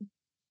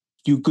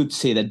you could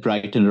say that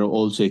Brighton are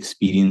also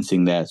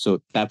experiencing that.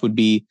 So that would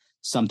be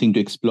something to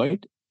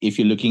exploit. If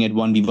you're looking at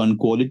 1v1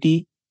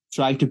 quality,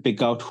 try to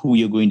pick out who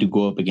you're going to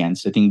go up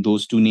against. I think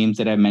those two names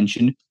that I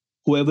mentioned,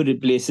 whoever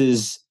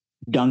replaces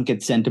Dunk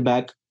at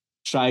centre-back,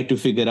 try to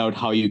figure out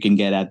how you can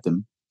get at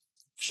them.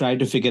 Try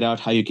to figure out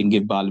how you can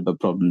give Balaba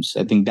problems.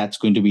 I think that's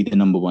going to be the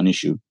number one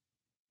issue.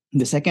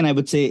 The second, I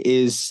would say,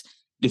 is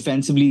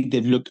defensively,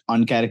 they've looked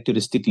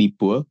uncharacteristically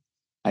poor.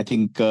 I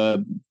think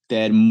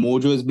their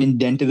mojo has been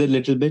dented a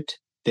little bit.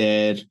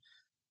 They're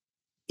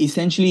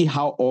essentially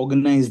how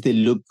organized they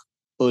look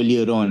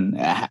earlier on.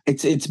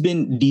 It's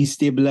been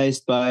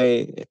destabilized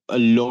by a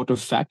lot of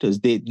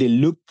factors. They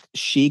look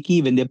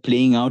shaky when they're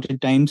playing out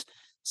at times.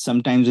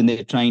 Sometimes when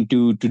they're trying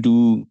to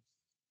do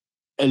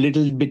a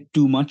little bit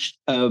too much.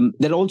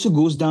 That also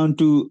goes down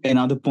to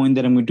another point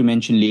that I'm going to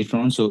mention later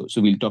on. So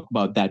we'll talk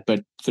about that.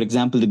 But for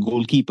example, the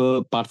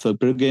goalkeeper, Parfur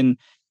Bruggen,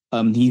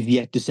 he's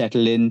yet to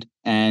settle in,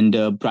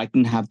 and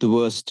Brighton have the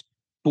worst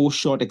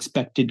post-shot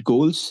expected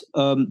goals,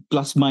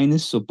 plus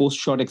minus. So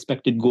post-shot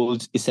expected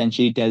goals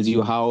essentially tells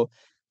you how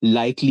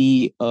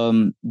likely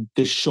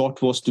the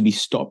shot was to be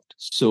stopped.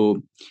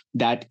 So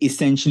that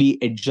essentially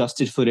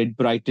adjusted for it.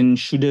 Brighton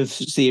should have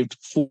saved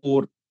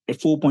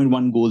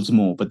 4.1 goals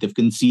more, but they've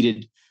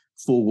conceded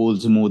 4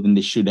 goals more than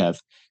they should have.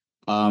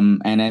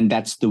 And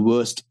that's the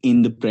worst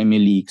in the Premier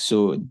League.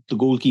 So the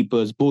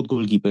goalkeepers, both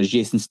goalkeepers,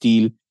 Jason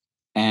Steele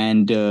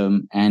and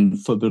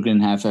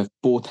Verbruggen have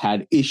both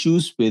had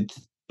issues with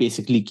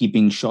basically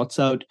keeping shots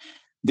out.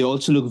 They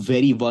also look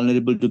very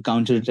vulnerable to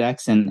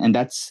counterattacks, and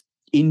that's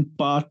in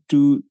part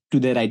to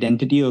their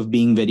identity of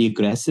being very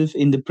aggressive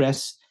in the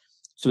press.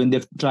 So when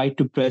they've tried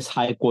to press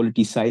high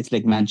quality sides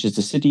like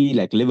Manchester City,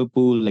 like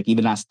Liverpool, like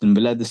even Aston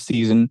Villa this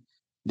season,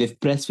 they've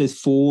pressed with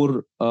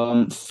 4,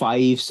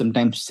 5,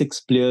 sometimes 6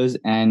 players,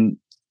 and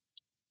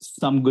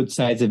some good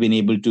sides have been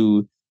able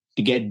to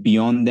get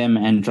beyond them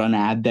and run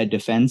at their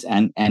defense,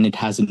 and it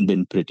hasn't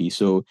been pretty.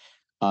 So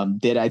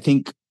they're, I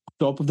think,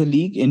 top of the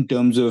league in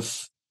terms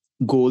of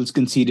goals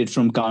conceded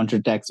from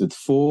counterattacks with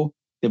 4.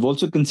 They've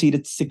also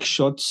conceded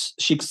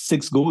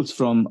 6 goals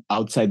from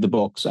outside the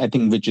box, I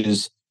think, which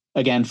is,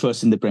 again,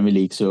 first in the Premier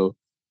League. So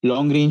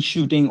long-range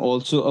shooting,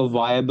 also a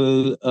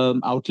viable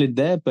outlet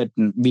there, but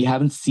we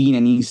haven't seen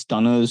any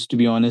stunners, to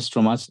be honest,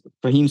 from us.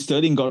 Raheem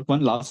Sterling got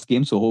one last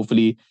game, so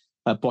hopefully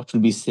Poch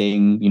will be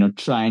saying,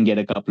 try and get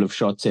a couple of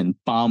shots in.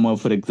 Palmer,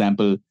 for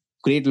example,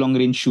 great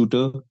long-range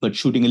shooter, but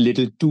shooting a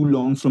little too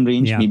long from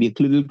range, maybe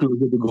a little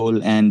closer to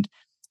goal, and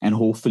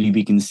hopefully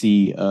we can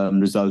see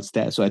results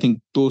there. So I think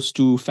those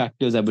 2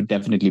 factors I would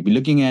definitely be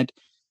looking at.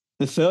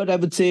 The third, I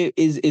would say,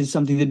 is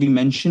something that we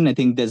mentioned. I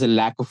think there's a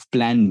lack of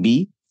plan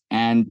B.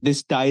 And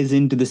this ties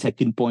into the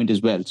second point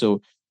as well.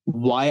 So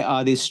why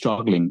are they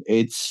struggling?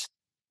 It's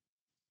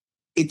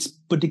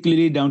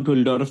particularly down to a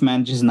lot of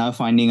managers now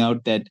finding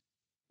out that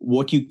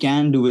what you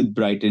can do with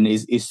Brighton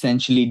is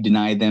essentially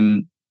deny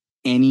them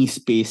any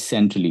space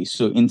centrally.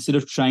 So instead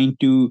of trying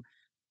to,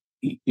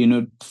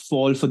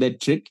 fall for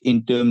that trick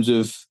in terms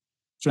of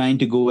trying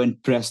to go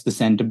and press the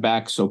center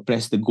backs or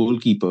press the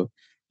goalkeeper,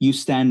 you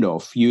stand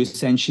off. You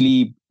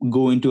essentially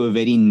go into a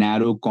very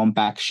narrow,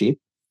 compact shape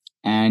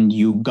and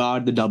you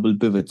guard the double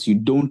pivots. You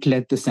don't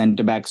let the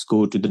center backs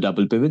go to the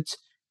double pivots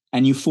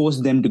and you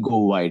force them to go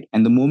wide.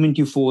 And the moment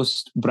you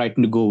force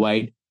Brighton to go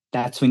wide,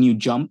 that's when you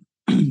jump.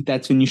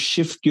 That's when you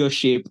shift your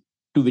shape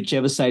to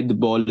whichever side the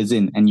ball is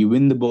in and you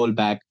win the ball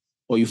back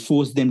or you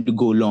force them to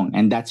go long.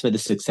 And that's where the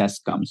success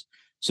comes.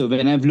 So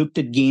when I've looked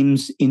at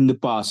games in the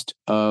past,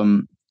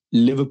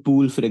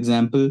 Liverpool, for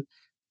example,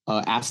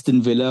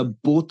 Aston Villa,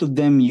 both of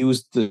them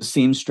used the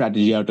same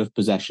strategy out of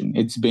possession.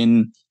 It's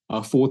been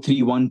a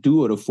 4-3-1-2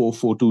 or a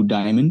 4-4-2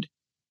 diamond.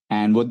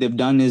 And what they've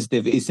done is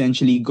they've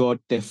essentially got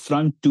their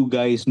front two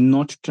guys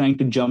not trying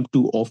to jump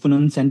too often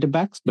on centre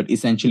backs, but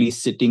essentially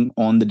sitting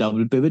on the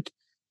double pivot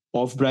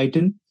of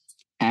Brighton.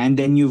 And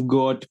then you've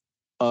got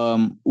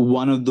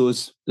one of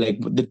those, like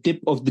the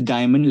tip of the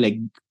diamond, like,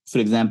 for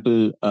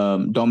example,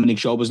 Dominic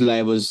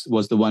Szoboszlai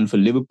was the one for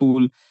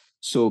Liverpool.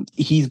 So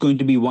he's going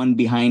to be one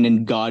behind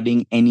and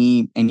guarding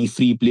any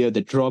free player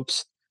that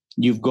drops.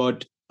 You've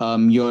got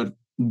your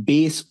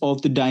base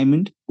of the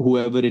diamond,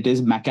 whoever it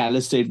is.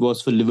 McAllister it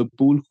was for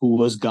Liverpool, who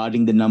was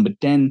guarding the number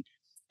 10.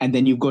 And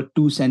then you've got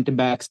two centre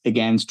backs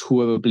against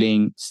whoever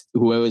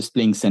is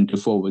playing centre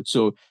forward.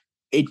 So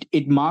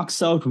it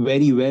marks out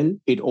very well.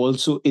 It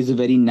also is a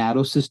very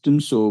narrow system.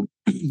 So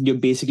you're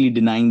basically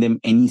denying them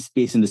any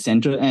space in the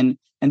centre, and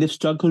they've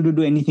struggled to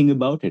do anything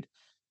about it.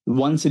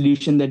 One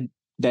solution that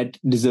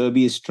De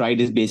Zerbi has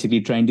tried is basically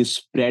trying to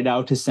spread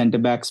out his centre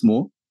backs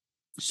more.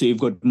 So you've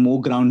got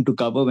more ground to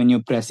cover when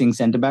you're pressing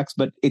centre backs,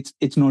 but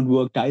it's not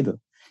worked either.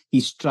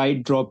 He's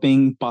tried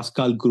dropping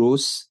Pascal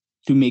Gross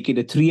to make it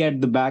a 3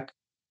 at the back,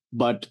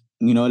 but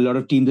a lot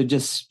of teams have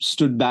just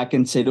stood back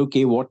and said,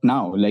 okay, what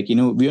now? Like,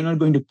 we're not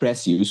going to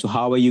press you. So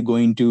how are you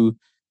going to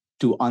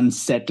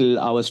unsettle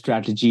our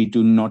strategy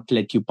to not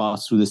let you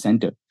pass through the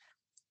centre?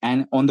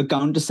 And on the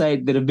counter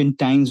side, there have been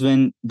times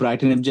when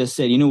Brighton have just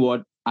said, you know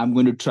what, I'm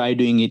going to try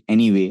doing it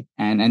anyway.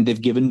 And they've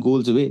given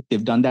goals away.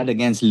 They've done that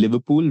against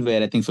Liverpool,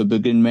 where I think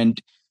Verbruggen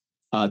went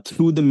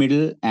through the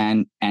middle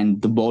and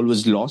the ball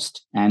was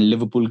lost and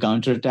Liverpool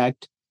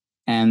counterattacked.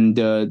 And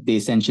they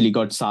essentially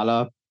got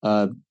Salah.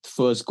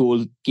 First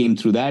goal came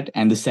through that.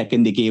 And the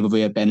second, they gave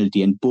away a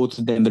penalty. And both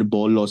of them were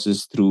ball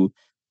losses through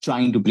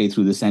trying to play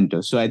through the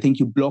centre. So I think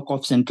you block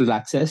off central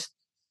access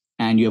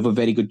and you have a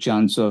very good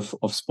chance of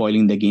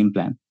spoiling their game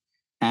plan.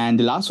 And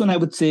the last one I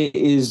would say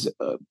is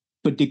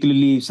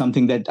particularly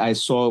something that I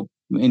saw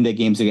in their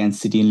games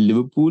against City and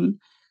Liverpool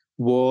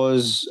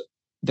was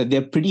that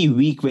they're pretty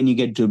weak when you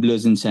get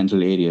dribblers in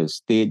central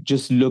areas. They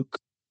just look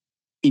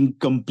in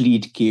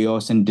complete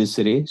chaos and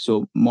disarray.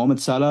 So Mohamed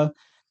Salah,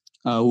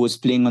 who was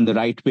playing on the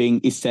right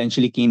wing,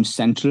 essentially came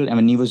central. And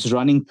when he was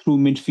running through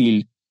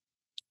midfield,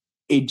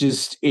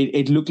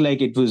 it looked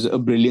like it was a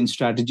brilliant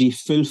strategy.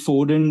 Phil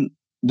Foden,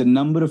 the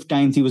number of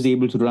times he was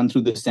able to run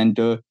through the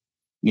center,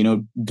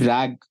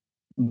 drag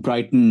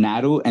Brighton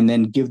narrow and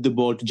then give the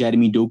ball to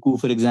Jeremy Doku,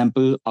 for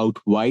example, out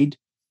wide.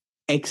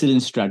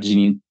 Excellent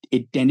strategy.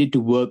 It tended to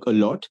work a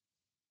lot.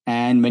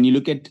 And when you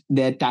look at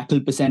their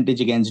tackle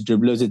percentage against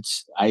dribblers,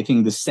 it's, I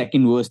think, the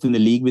second worst in the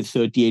league with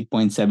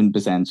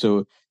 38.7%.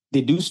 So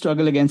they do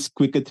struggle against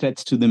quicker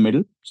threats to the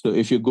middle. So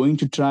if you're going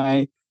to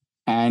try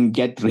and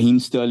get Raheem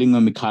Sterling or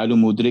Mikhailo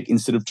Mudryk,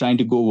 instead of trying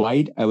to go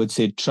wide, I would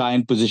say try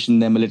and position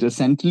them a little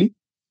centrally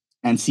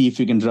and see if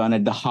you can run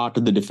at the heart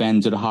of the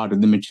defense or the heart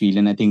of the midfield.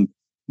 And I think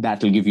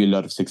that will give you a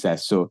lot of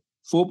success. So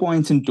 4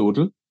 points in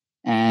total.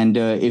 And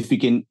if we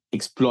can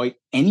exploit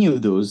any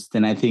of those,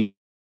 then I think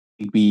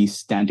we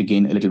stand to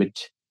gain a little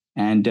bit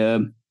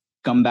and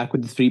come back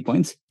with the 3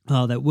 points.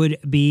 Well, that would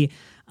be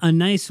a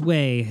nice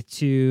way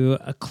to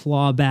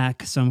claw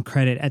back some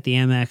credit at the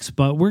MX.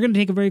 But we're going to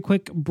take a very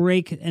quick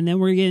break, and then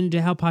we're getting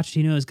into how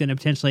Pochettino is going to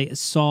potentially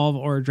solve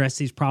or address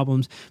these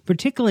problems,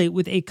 particularly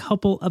with a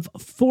couple of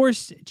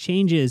forced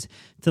changes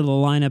to the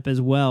lineup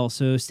as well.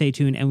 So stay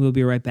tuned, and we'll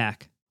be right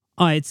back.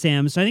 All right,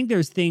 Sam. So I think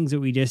there's things that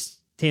we just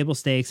table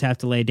stakes have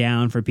to lay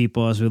down for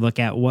people as we look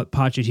at what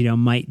Pochettino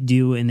might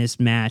do in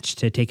this match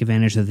to take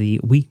advantage of the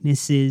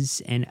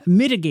weaknesses and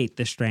mitigate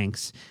the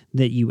strengths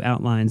that you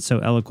outlined so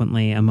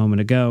eloquently a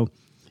moment ago.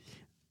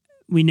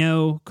 We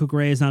know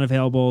Cucurella is not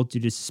available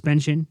due to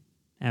suspension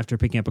after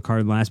picking up a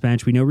card in the last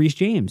match. We know Reece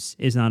James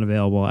is not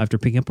available after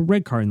picking up a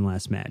red card in the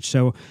last match.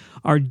 So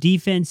our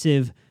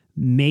defensive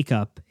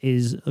makeup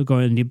is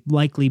going to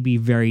likely be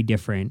very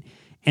different.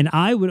 And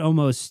I would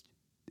almost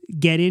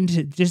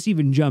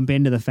jump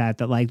into the fact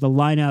that like the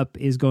lineup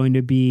is going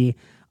to be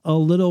a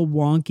little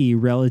wonky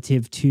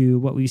relative to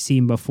what we've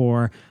seen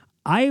before.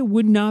 I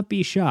would not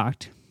be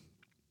shocked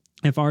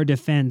if our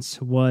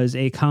defense was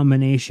a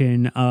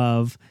combination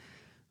of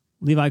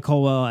Levi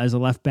Colwill as a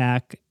left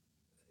back,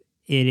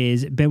 it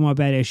is Benoit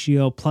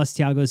Badiashile plus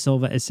Thiago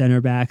Silva as center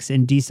backs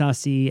and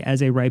Disasi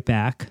as a right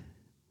back.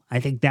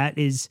 I think that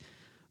is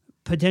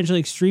potentially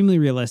extremely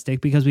realistic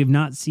because we've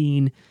not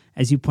seen,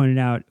 as you pointed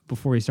out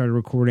before we started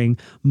recording,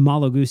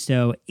 Malo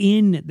Gusto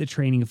in the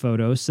training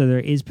photos. So there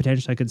is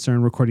potentially a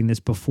concern recording this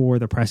before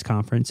the press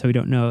conference. So we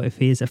don't know if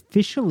he is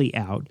officially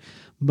out,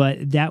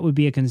 but that would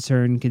be a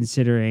concern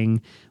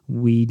considering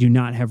we do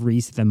not have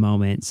Reece at the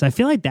moment. So I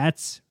feel like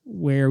that's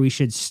where we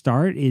should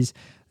start is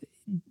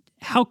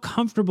how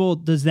comfortable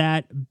does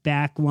that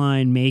back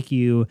line make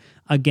you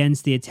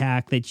against the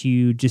attack that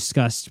you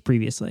discussed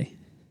previously?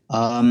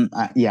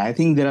 I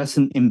think there are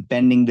some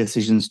impending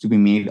decisions to be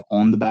made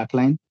on the back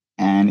line,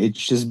 and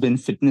it's just been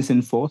fitness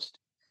enforced.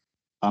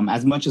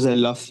 As much as I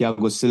love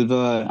Thiago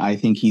Silva, I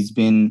think he's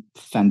been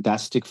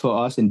fantastic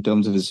for us in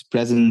terms of his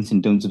presence,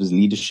 in terms of his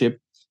leadership.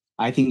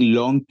 I think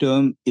long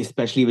term,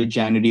 especially with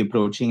January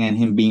approaching and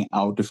him being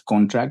out of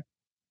contract,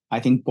 I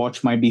think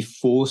Poch might be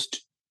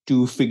forced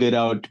to figure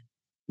out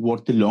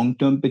what the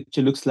long-term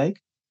picture looks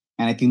like.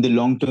 And I think the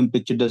long-term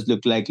picture does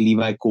look like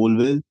Levi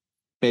Colwill,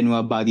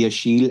 Benoit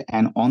Badiashile,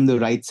 and on the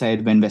right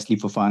side, when Wesley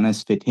Fofana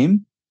is fit,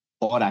 him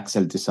or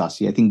Axel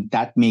Disasi. I think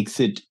that makes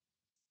it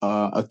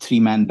a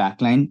three-man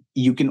backline.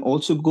 You can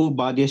also go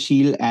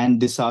Badiashile and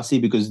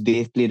Disasi because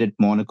they've played at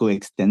Monaco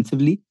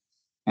extensively.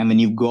 And when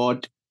you've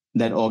got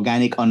that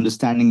organic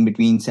understanding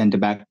between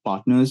centre-back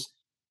partners,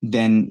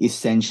 then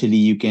essentially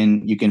you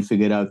can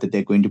figure out that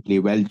they're going to play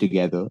well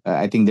together.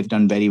 I think they've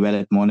done very well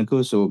at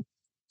Monaco. So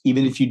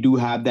even if you do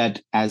have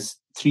that as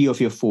three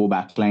of your four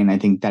backline, I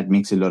think that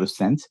makes a lot of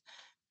sense.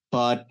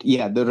 But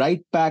yeah, the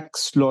right back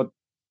slot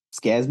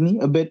scares me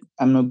a bit.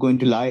 I'm not going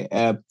to lie.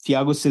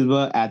 Thiago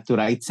Silva at the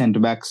right centre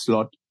back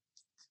slot,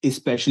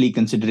 especially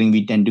considering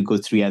we tend to go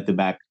three at the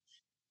back.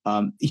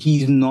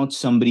 He's not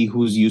somebody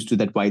who's used to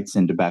that wide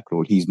centre back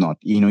role. He's not.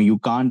 You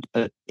can't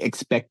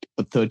expect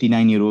a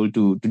 39-year-old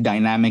to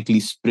dynamically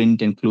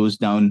sprint and close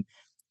down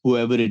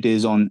whoever it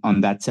is on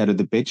that side of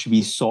the pitch.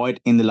 We saw it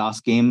in the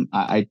last game.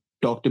 I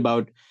talked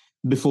about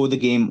before the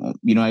game,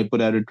 I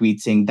put out a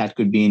tweet saying that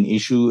could be an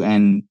issue,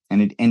 and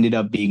it ended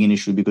up being an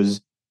issue because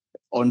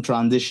on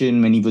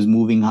transition, when he was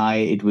moving high,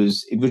 it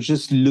was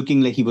just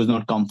looking like he was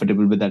not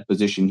comfortable with that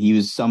position. He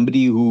was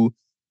somebody who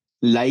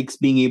likes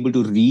being able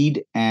to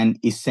read and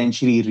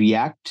essentially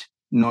react,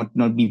 not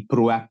be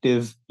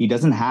proactive. He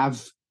doesn't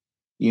have,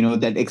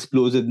 that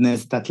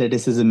explosiveness, that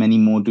athleticism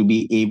anymore to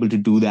be able to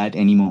do that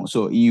anymore.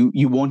 So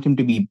you want him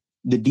to be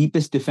the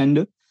deepest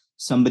defender,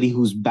 somebody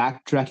who's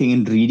backtracking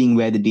and reading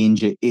where the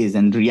danger is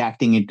and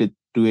reacting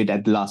to it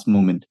at the last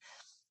moment.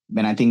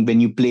 And I think when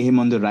you play him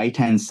on the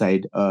right-hand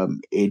side,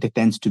 it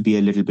tends to be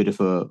a little bit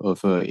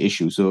of a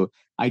issue. So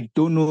I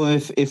don't know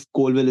if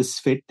Colwill is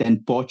fit,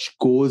 then Poch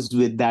goes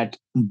with that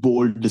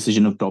bold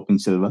decision of dropping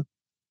Silva.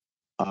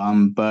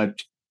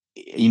 But,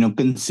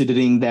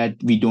 considering that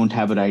we don't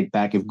have a right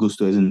back, if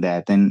Gusto isn't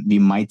there, then we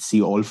might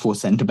see all four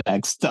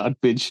centre-backs start,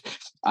 which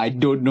I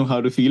don't know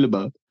how to feel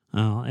about.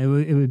 Oh,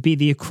 it would be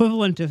the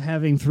equivalent of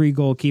having three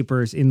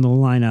goalkeepers in the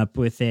lineup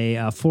with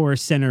a four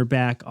center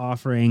back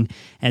offering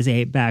as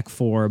a back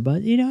four.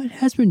 But, it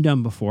has been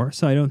done before,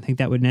 so I don't think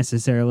that would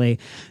necessarily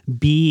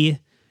be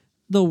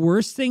the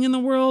worst thing in the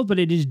world, but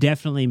it is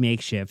definitely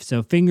makeshift.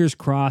 So fingers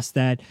crossed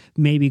that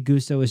maybe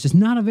Gusto is just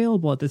not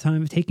available at the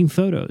time of taking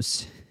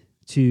photos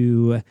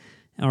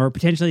or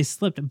potentially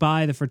slipped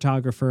by the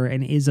photographer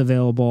and is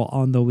available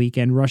on the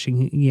weekend,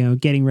 rushing,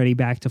 getting ready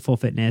back to full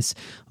fitness.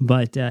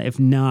 But if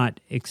not,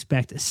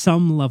 expect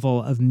some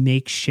level of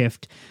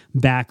makeshift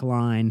back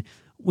line.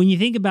 When you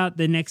think about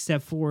the next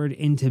step forward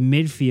into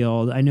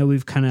midfield, I know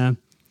we've kind of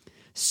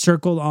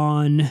circled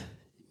on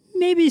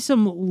maybe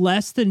some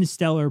less than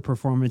stellar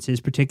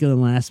performances, particularly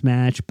in the last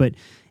match, but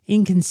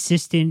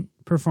inconsistent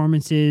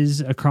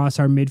performances across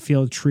our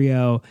midfield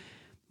trio.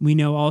 We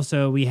know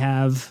also we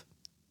have,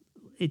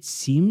 it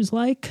seems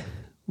like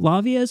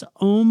Lavia's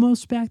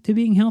almost back to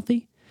being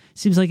healthy.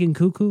 Seems like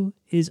Nkuku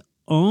is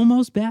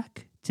almost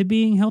back to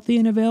being healthy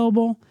and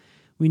available.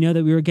 We know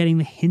that we were getting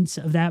the hints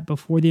of that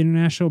before the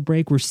international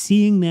break. We're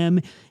seeing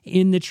them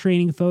in the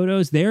training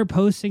photos. They're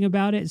posting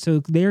about it,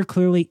 so they're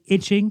clearly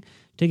itching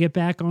to get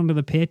back onto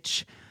the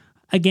pitch.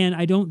 Again,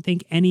 I don't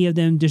think any of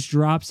them just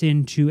drops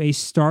into a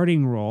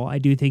starting role. I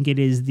do think it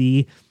is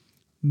the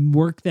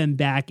work them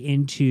back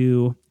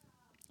into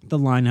the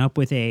lineup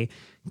with a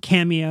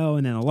cameo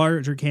and then a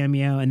larger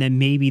cameo and then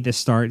maybe the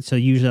start. So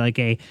usually like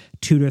a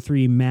 2 to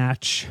 3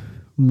 match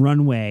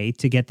runway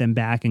to get them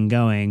back and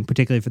going,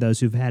 particularly for those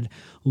who've had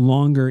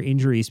longer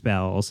injury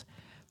spells.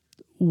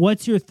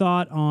 What's your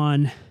thought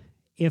on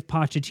if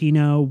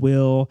Pochettino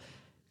will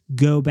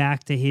go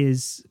back to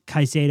his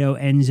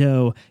Caicedo,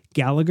 Enzo,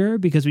 Gallagher?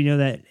 Because we know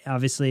that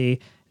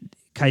obviously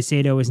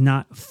Caicedo is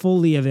not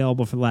fully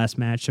available for the last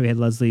match, so we had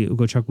Leslie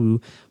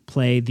Ugochukwu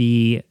play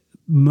the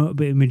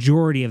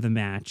majority of the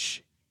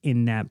match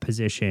in that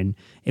position.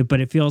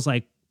 But it feels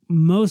like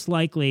most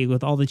likely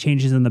with all the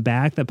changes in the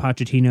back that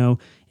Pochettino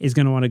is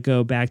going to want to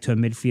go back to a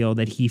midfield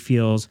that he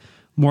feels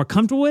more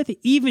comfortable with,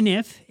 even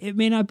if it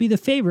may not be the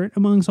favorite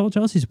amongst all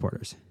Chelsea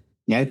supporters.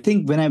 Yeah, I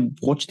think when I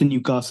watched the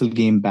Newcastle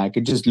game back,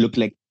 it just looked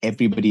like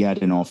everybody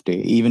had an off day.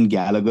 Even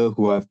Gallagher,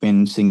 who I've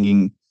been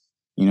singing,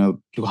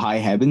 to high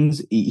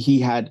heavens, he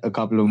had a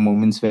couple of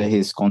moments where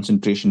his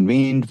concentration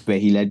waned, where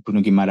he let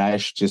Bruno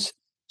Guimaraes just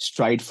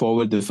stride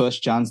forward. The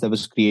first chance that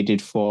was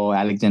created for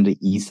Alexander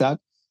Isak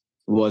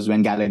was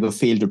when Gallagher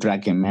failed to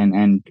track him,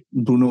 and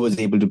Bruno was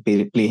able to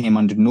play him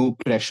under no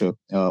pressure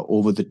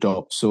over the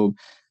top. So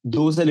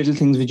those are little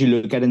things which you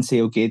look at and say,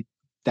 okay,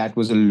 that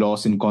was a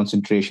loss in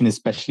concentration,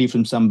 especially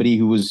from somebody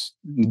who was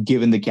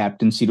given the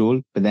captaincy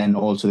role, but then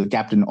also the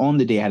captain on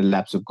the day had a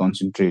lapse of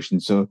concentration.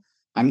 So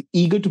I'm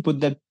eager to put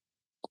that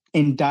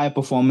entire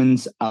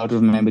performance out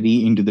of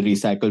memory into the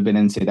recycle bin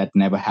and say that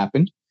never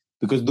happened,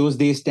 because those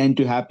days tend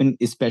to happen,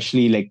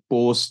 especially like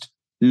post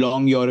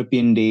long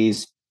European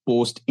days,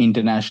 post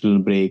international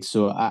breaks.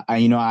 So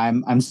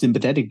I'm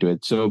sympathetic to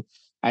it. So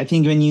I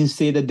think when you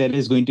say that there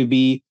is going to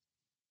be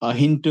a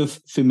hint of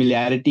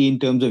familiarity in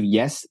terms of,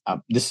 yes,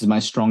 this is my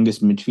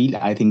strongest midfield,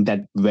 I think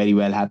that very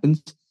well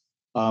happens.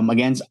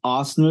 Against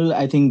Arsenal,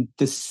 I think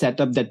the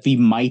setup that we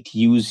might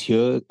use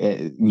here,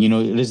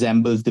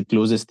 resembles the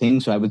closest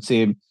thing. So I would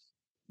say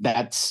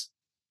that's,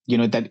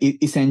 that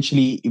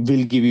essentially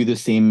will give you the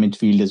same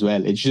midfield as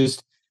well. It's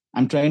just,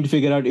 I'm trying to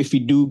figure out, if we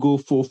do go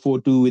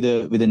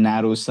 4-4-2 with a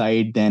narrow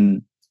side,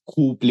 then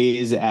who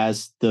plays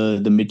as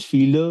the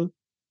midfielder?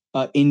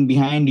 In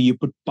behind, you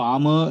put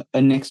Palmer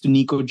next to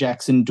Nico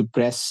Jackson to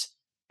press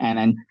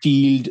and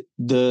shield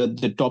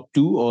the top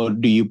two, or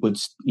do you put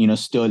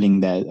Sterling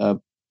there?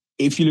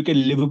 If you look at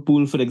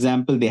Liverpool, for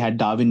example, they had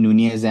Darwin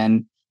Nunez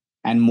and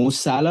Mo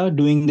Salah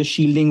doing the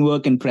shielding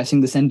work and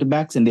pressing the centre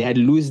backs, and they had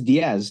Luis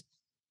Diaz,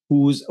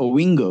 who's a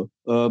winger,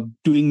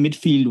 doing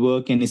midfield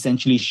work and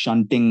essentially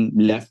shunting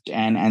left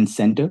and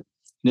center.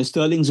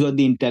 Sterling's got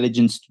the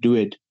intelligence to do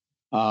it,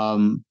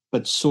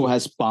 but so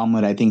has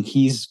Palmer. I think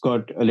he's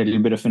got a little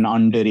bit of an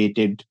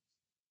underrated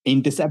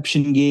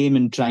interception game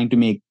and trying to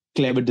make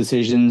clever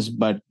decisions,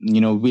 but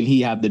will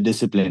he have the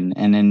discipline?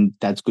 And then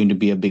that's going to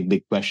be a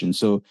big question.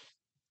 So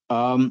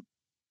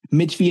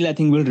midfield, I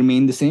think, will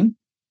remain the same.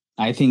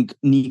 I think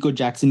Nico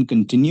Jackson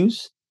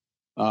continues.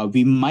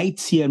 We might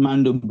see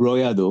Armando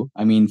Broya, though.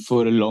 I mean,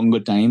 for a longer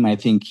time. I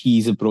think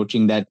he's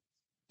approaching that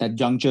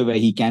juncture where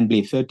he can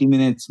play 30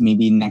 minutes.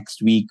 Maybe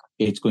next week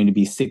it's going to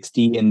be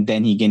 60, and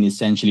then he can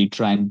essentially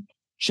try and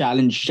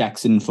challenge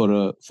Jackson for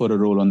a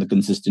role on the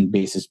consistent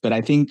basis. But I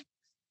think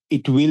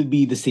it will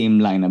be the same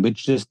lineup.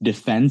 It's just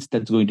defense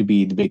that's going to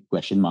be the big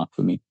question mark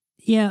for me.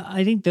 Yeah,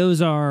 I think those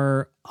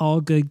are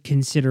all good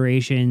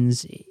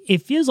considerations.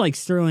 It feels like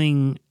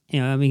Sterling,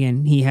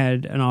 again, he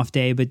had an off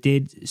day, but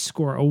did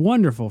score a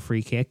wonderful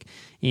free kick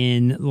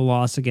in the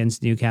loss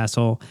against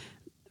Newcastle.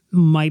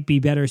 Might be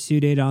better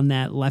suited on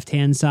that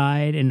left-hand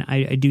side. And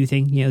I do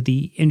think,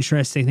 the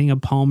interesting thing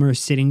of Palmer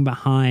sitting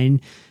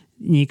behind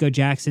Nico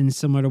Jackson,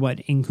 similar to what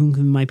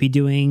Nkunku might be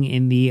doing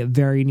in the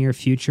very near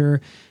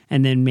future.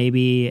 And then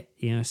maybe,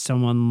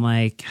 someone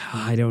like,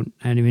 I don't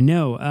even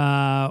know.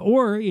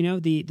 Or,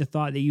 the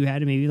thought that you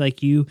had, maybe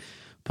like you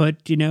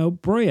put,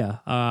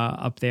 Broya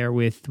up there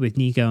with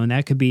Nico, and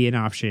that could be an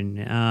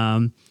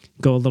option.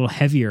 Go a little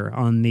heavier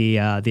on the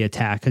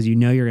attack, because you're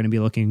going to be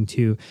looking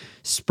to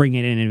spring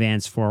it in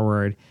advance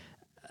forward.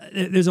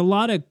 There's a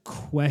lot of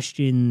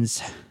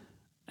questions,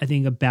 I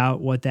think,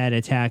 about what that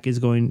attack is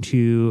going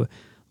to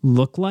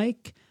look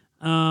like.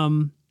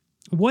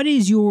 What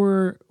is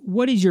your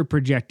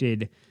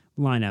projected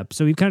lineup?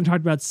 So we've kind of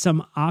talked about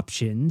some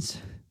options,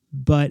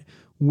 but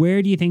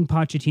where do you think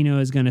Pochettino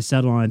is going to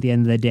settle on at the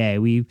end of the day?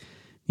 We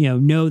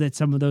know that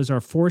some of those are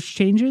forced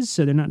changes,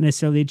 so they're not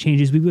necessarily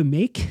changes we would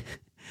make.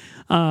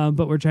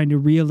 But we're trying to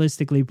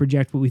realistically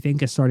project what we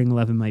think a starting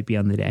 11 might be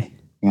on the day.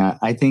 Yeah,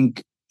 I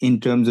think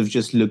in terms of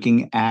just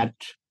looking at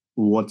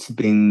what's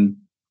been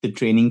the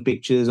training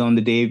pictures on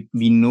the day,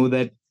 we know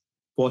that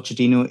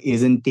Pochettino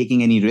isn't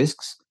taking any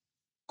risks.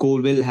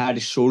 Colville had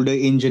a shoulder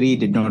injury,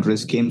 did not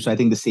risk him. So I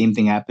think the same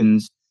thing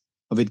happens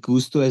with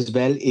Gusto as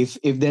well. If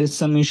there is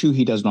some issue,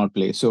 he does not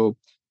play. So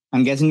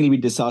I'm guessing it'll be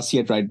Disasi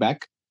at right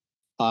back.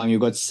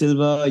 You've got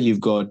Silva, you've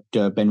got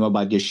Benoit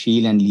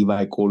Badiashile and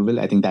Levi Colville.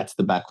 I think that's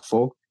the back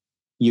four.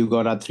 You've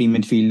got our three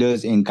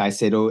midfielders in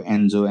Caicedo,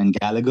 Enzo, and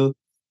Gallagher.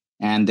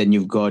 And then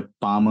you've got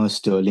Palmer,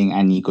 Sterling,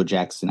 and Nico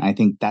Jackson. I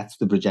think that's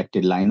the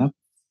projected lineup.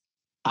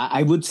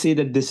 I would say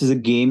that this is a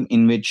game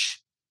in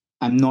which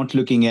I'm not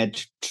looking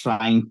at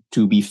trying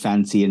to be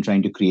fancy and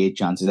trying to create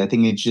chances. I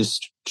think it's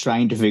just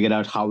trying to figure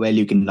out how well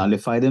you can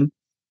nullify them.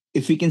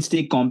 If we can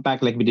stay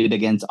compact like we did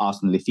against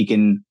Arsenal, if we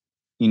can,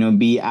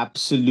 be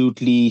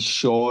absolutely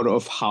sure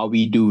of how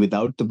we do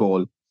without the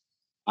ball,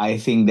 I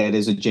think there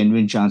is a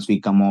genuine chance we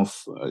come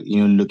off,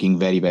 looking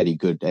very, very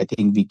good. I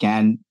think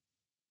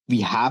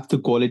we have the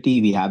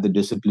quality, we have the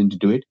discipline to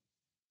do it.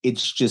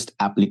 It's just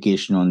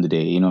application on the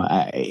day,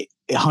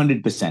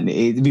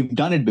 100%. We've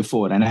done it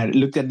before. And I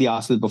looked at the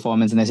Arsenal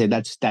performance and I said,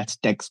 that's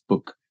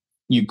textbook.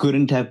 You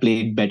couldn't have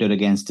played better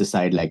against a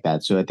side like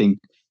that. So I think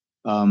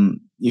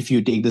if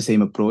you take the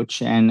same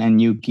approach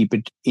and you keep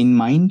it in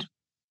mind,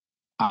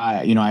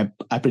 I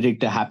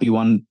predict a happy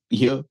one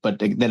here, but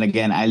then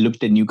again, I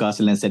looked at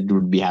Newcastle and said it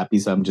would be happy.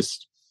 So I'm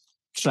just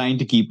trying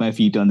to keep my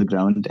feet on the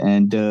ground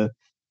and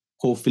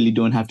hopefully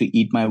don't have to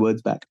eat my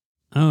words back.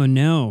 Oh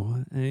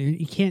no,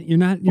 you can't. You're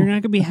not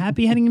going to be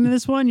happy heading into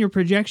this one. Your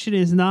projection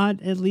is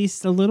not at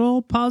least a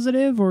little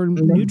positive or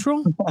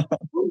neutral.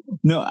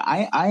 No,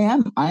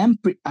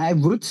 I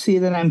would say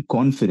that I'm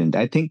confident.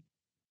 I think,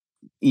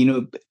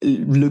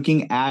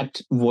 looking at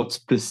what's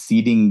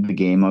preceding the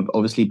game,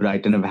 obviously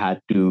Brighton have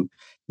had to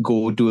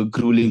go to a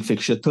grueling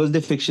fixture.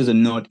 Thursday fixtures are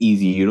not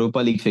easy. Europa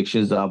League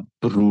fixtures are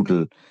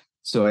brutal.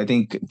 So I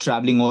think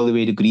traveling all the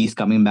way to Greece,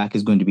 coming back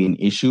is going to be an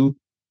issue.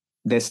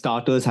 Their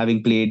starters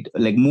having played,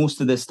 like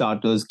most of their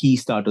starters, key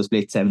starters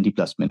played 70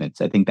 plus minutes.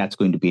 I think that's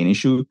going to be an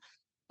issue.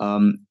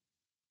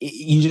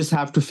 You just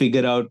have to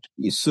figure out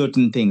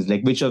certain things,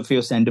 like which of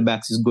your centre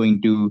backs is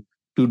going to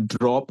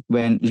drop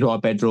when Joao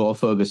Pedro or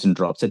Ferguson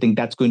drops. I think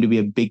that's going to be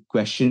a big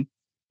question.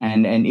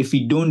 And if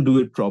we don't do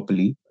it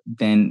properly,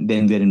 then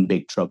we're in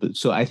big trouble.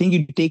 So I think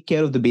you take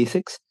care of the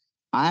basics.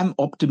 I'm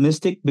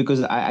optimistic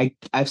because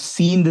I've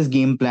seen this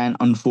game plan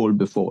unfold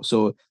before.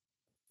 So,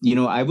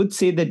 I would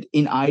say that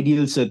in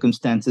ideal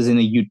circumstances, in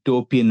a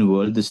utopian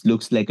world, this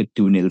looks like a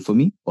 2-0 for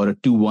me or a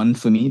 2-1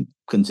 for me,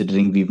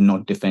 considering we've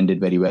not defended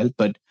very well.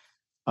 But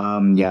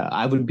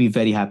I would be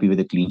very happy with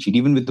a clean sheet,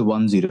 even with the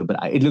 1-0, but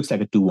it looks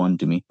like a 2-1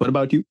 to me. What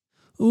about you?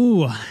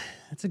 Ooh,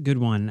 that's a good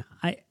one.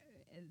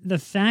 The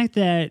fact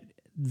that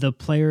the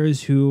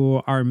players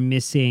who are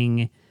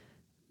missing,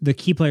 the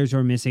key players who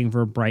are missing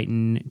for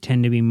Brighton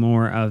tend to be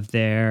more of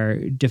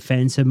their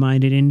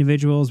defensive-minded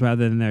individuals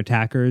rather than their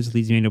attackers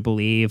leads me to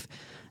believe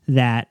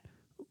that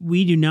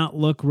we do not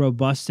look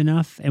robust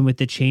enough, and with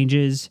the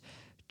changes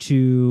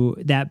to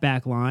that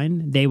back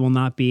line, they will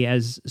not be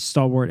as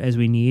stalwart as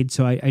we need.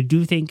 So I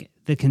do think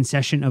the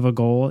concession of a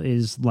goal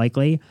is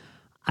likely.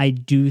 I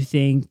do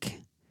think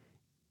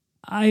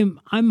I'm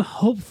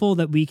hopeful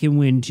that we can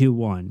win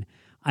 2-1.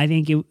 I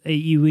think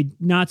you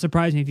would not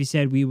surprise me if you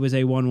said we was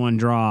a 1-1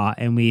 draw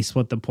and we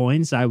split the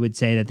points. I would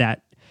say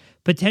that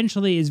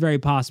potentially is very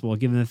possible,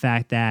 given the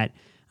fact that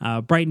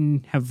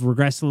Brighton have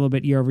regressed a little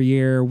bit year over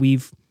year.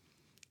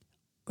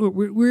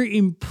 We're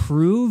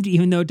improved,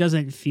 even though it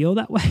doesn't feel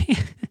that way.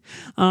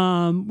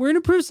 We're an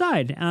improved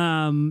side.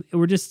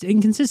 We're just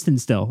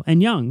inconsistent still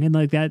and young, and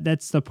like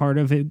that's the part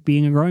of it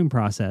being a growing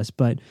process.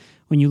 But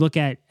when you look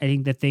at, I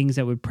think the things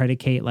that would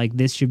predicate like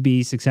this should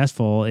be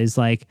successful is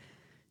like,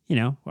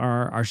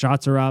 our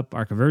shots are up,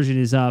 our conversion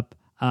is up.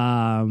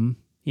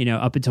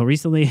 Up until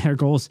recently, our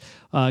goals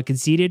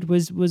conceded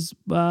was we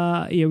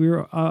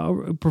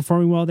were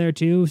performing well there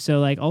too. So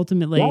like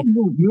ultimately,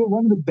 you're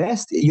one of the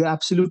best. You're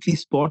absolutely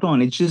spot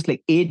on. It's just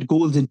like 8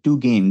 goals in 2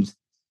 games,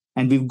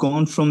 and we've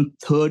gone from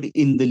 3rd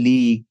in the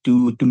league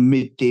to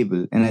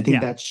mid-table. And I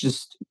think that's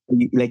just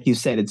like you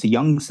said, it's a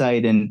young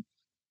side, and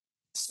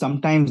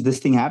sometimes this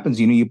thing happens.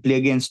 You play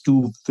against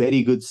 2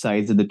 very good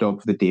sides at the top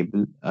of the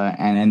table,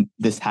 and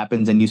this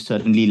happens, and you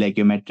suddenly like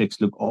your metrics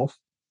look off.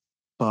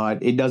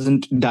 But it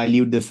doesn't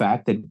dilute the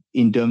fact that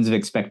in terms of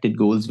expected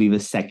goals, we were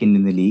 2nd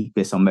in the league.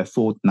 We're somewhere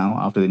 4th now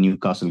after the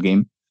Newcastle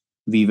game.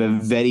 We were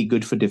very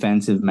good for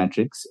defensive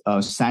metrics.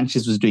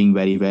 Sanchez was doing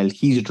very well.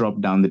 He's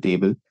dropped down the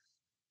table.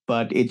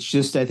 But it's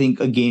just, I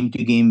think, a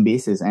game-to-game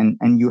basis. And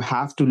you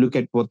have to look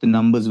at what the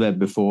numbers were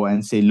before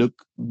and say, look,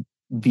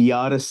 we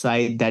are a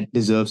side that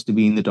deserves to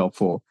be in the top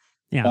 4.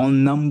 Yeah.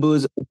 On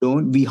numbers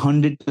alone, we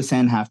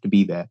 100% have to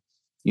be there.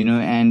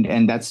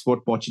 And that's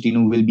what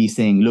Pochettino will be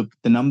saying. Look,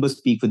 the numbers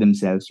speak for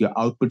themselves. Your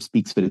output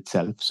speaks for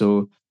itself.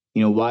 So,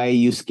 why are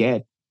you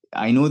scared?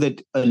 I know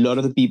that a lot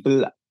of the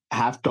people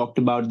have talked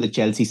about the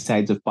Chelsea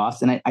sides of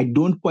past, and I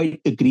don't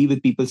quite agree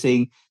with people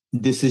saying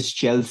this is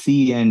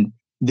Chelsea and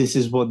this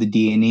is what the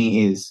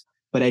DNA is.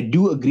 But I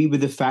do agree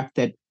with the fact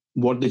that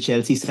what the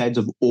Chelsea sides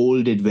of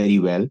old did very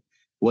well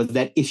was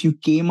that if you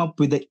came up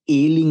with an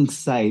ailing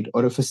side,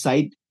 or if a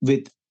side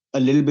with a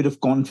little bit of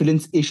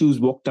confidence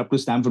issues walked up to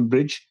Stamford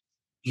Bridge,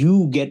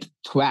 you get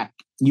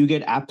thwacked. You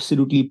get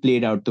absolutely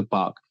played out the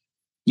park.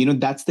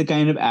 That's the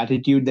kind of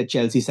attitude that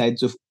Chelsea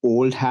sides of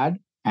old had.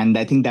 And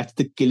I think that's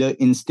the killer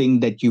instinct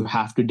that you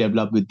have to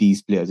develop with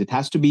these players. It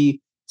has to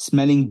be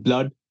smelling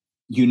blood.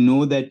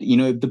 That,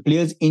 if the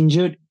player's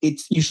injured,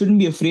 you shouldn't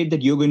be afraid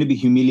that you're going to be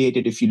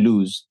humiliated if you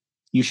lose.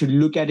 You should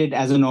look at it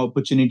as an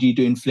opportunity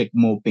to inflict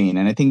more pain.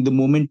 And I think the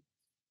moment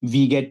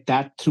we get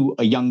that through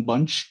a young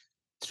bunch,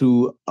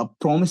 through a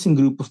promising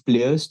group of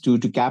players to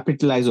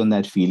capitalize on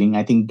that feeling,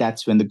 I think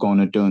that's when the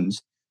corner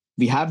turns.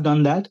 We have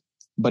done that,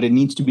 but it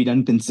needs to be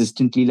done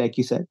consistently, like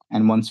you said.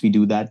 And once we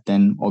do that,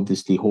 then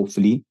obviously,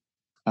 hopefully,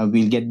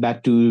 we'll get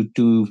back to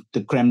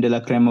the creme de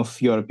la creme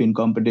of European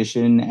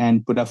competition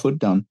and put our foot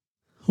down.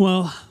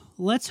 Well,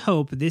 let's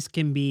hope this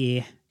can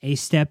be a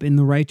step in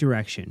the right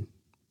direction.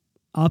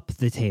 Up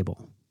the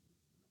table,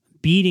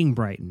 beating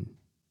Brighton,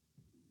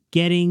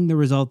 getting the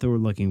result that we're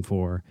looking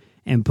for,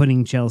 and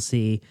putting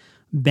Chelsea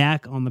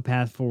back on the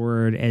path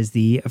forward as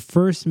the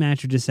first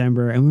match of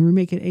December. And we will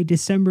make it a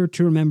December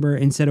to remember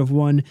instead of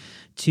one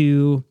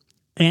to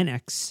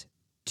annex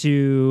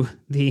to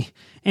the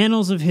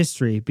annals of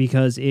history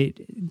because it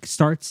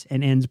starts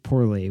and ends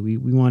poorly. We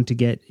want to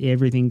get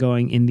everything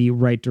going in the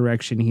right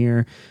direction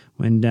here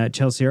when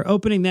Chelsea are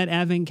opening that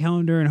advent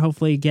calendar and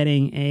hopefully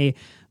getting a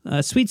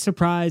sweet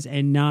surprise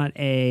and not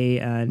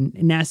a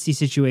nasty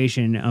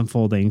situation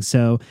unfolding.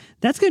 So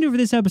that's going to do it for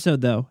this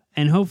episode, though.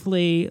 And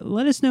hopefully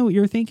let us know what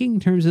you're thinking in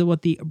terms of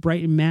what the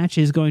Brighton match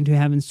is going to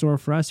have in store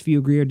for us, if you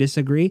agree or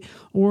disagree,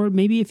 or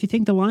maybe if you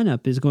think the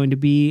lineup is going to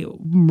be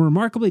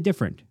remarkably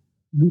different.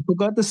 We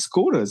forgot the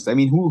scorers. I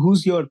mean,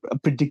 who's your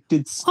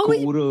predicted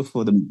scorer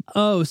for the...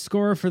 Oh,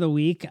 scorer for the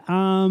week.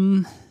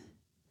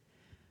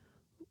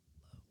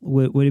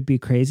 Would it be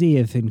crazy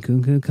if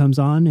Nkunku comes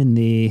on in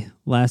the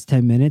last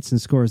 10 minutes and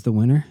scores the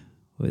winner?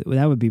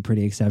 That would be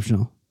pretty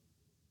exceptional.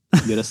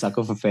 You're a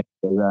sucker for fair,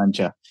 aren't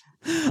you?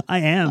 I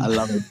am. I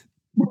love it.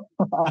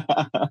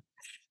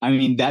 I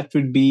mean, that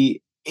would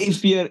be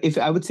if you're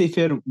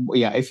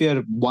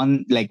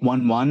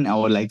 1-1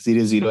 or like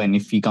 0-0, and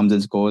if he comes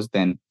and scores,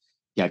 then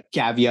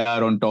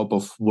caviar on top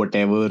of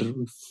whatever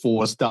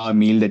 4-star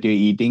meal that you're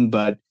eating.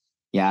 But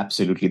yeah,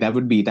 absolutely, that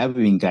would be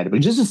incredible.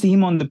 Just to see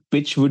him on the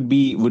pitch would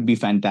be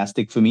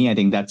fantastic for me. I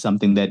think that's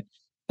something that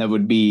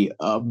would be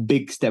a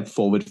big step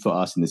forward for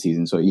us in the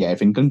season. So yeah, if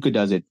Nkunku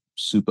does it,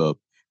 superb.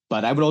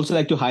 But I would also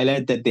like to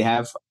highlight that they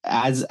have,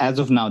 as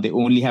of now, they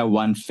only have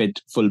one fit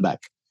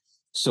fullback.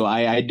 So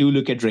I do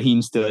look at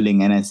Raheem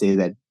Sterling and I say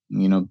that,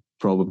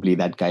 probably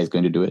that guy is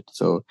going to do it.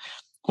 So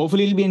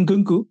hopefully it'll be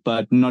Nkunku,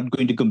 but not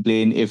going to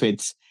complain if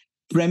it's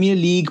Premier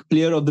League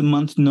Player of the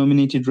Month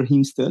nominated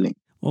Raheem Sterling.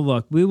 Well,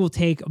 look, we will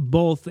take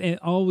both.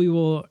 All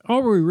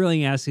we're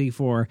really asking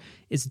for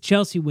is a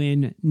Chelsea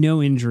win,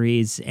 no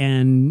injuries,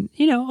 and,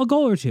 a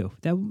goal or two.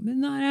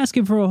 Not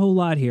asking for a whole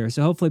lot here.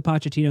 So hopefully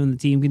Pochettino and the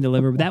team can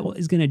deliver. But that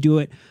is going to do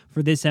it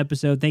for this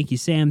episode. Thank you,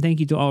 Sam. Thank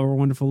you to all our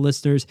wonderful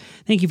listeners.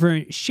 Thank you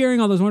for sharing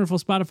all those wonderful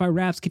Spotify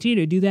raps. Continue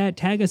to do that.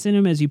 Tag us in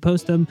them as you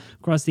post them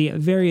across the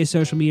various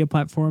social media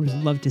platforms.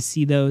 Love to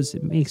see those.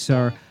 It makes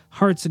our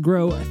hearts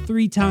grow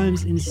 3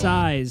 times in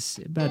size.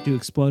 About to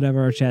explode out of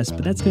our chest,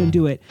 but that's going to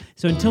do it.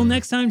 So until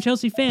next time,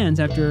 Chelsea fans,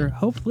 after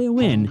hopefully a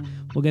win,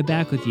 we'll get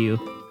back with you.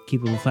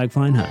 Keep the flag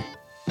flying high.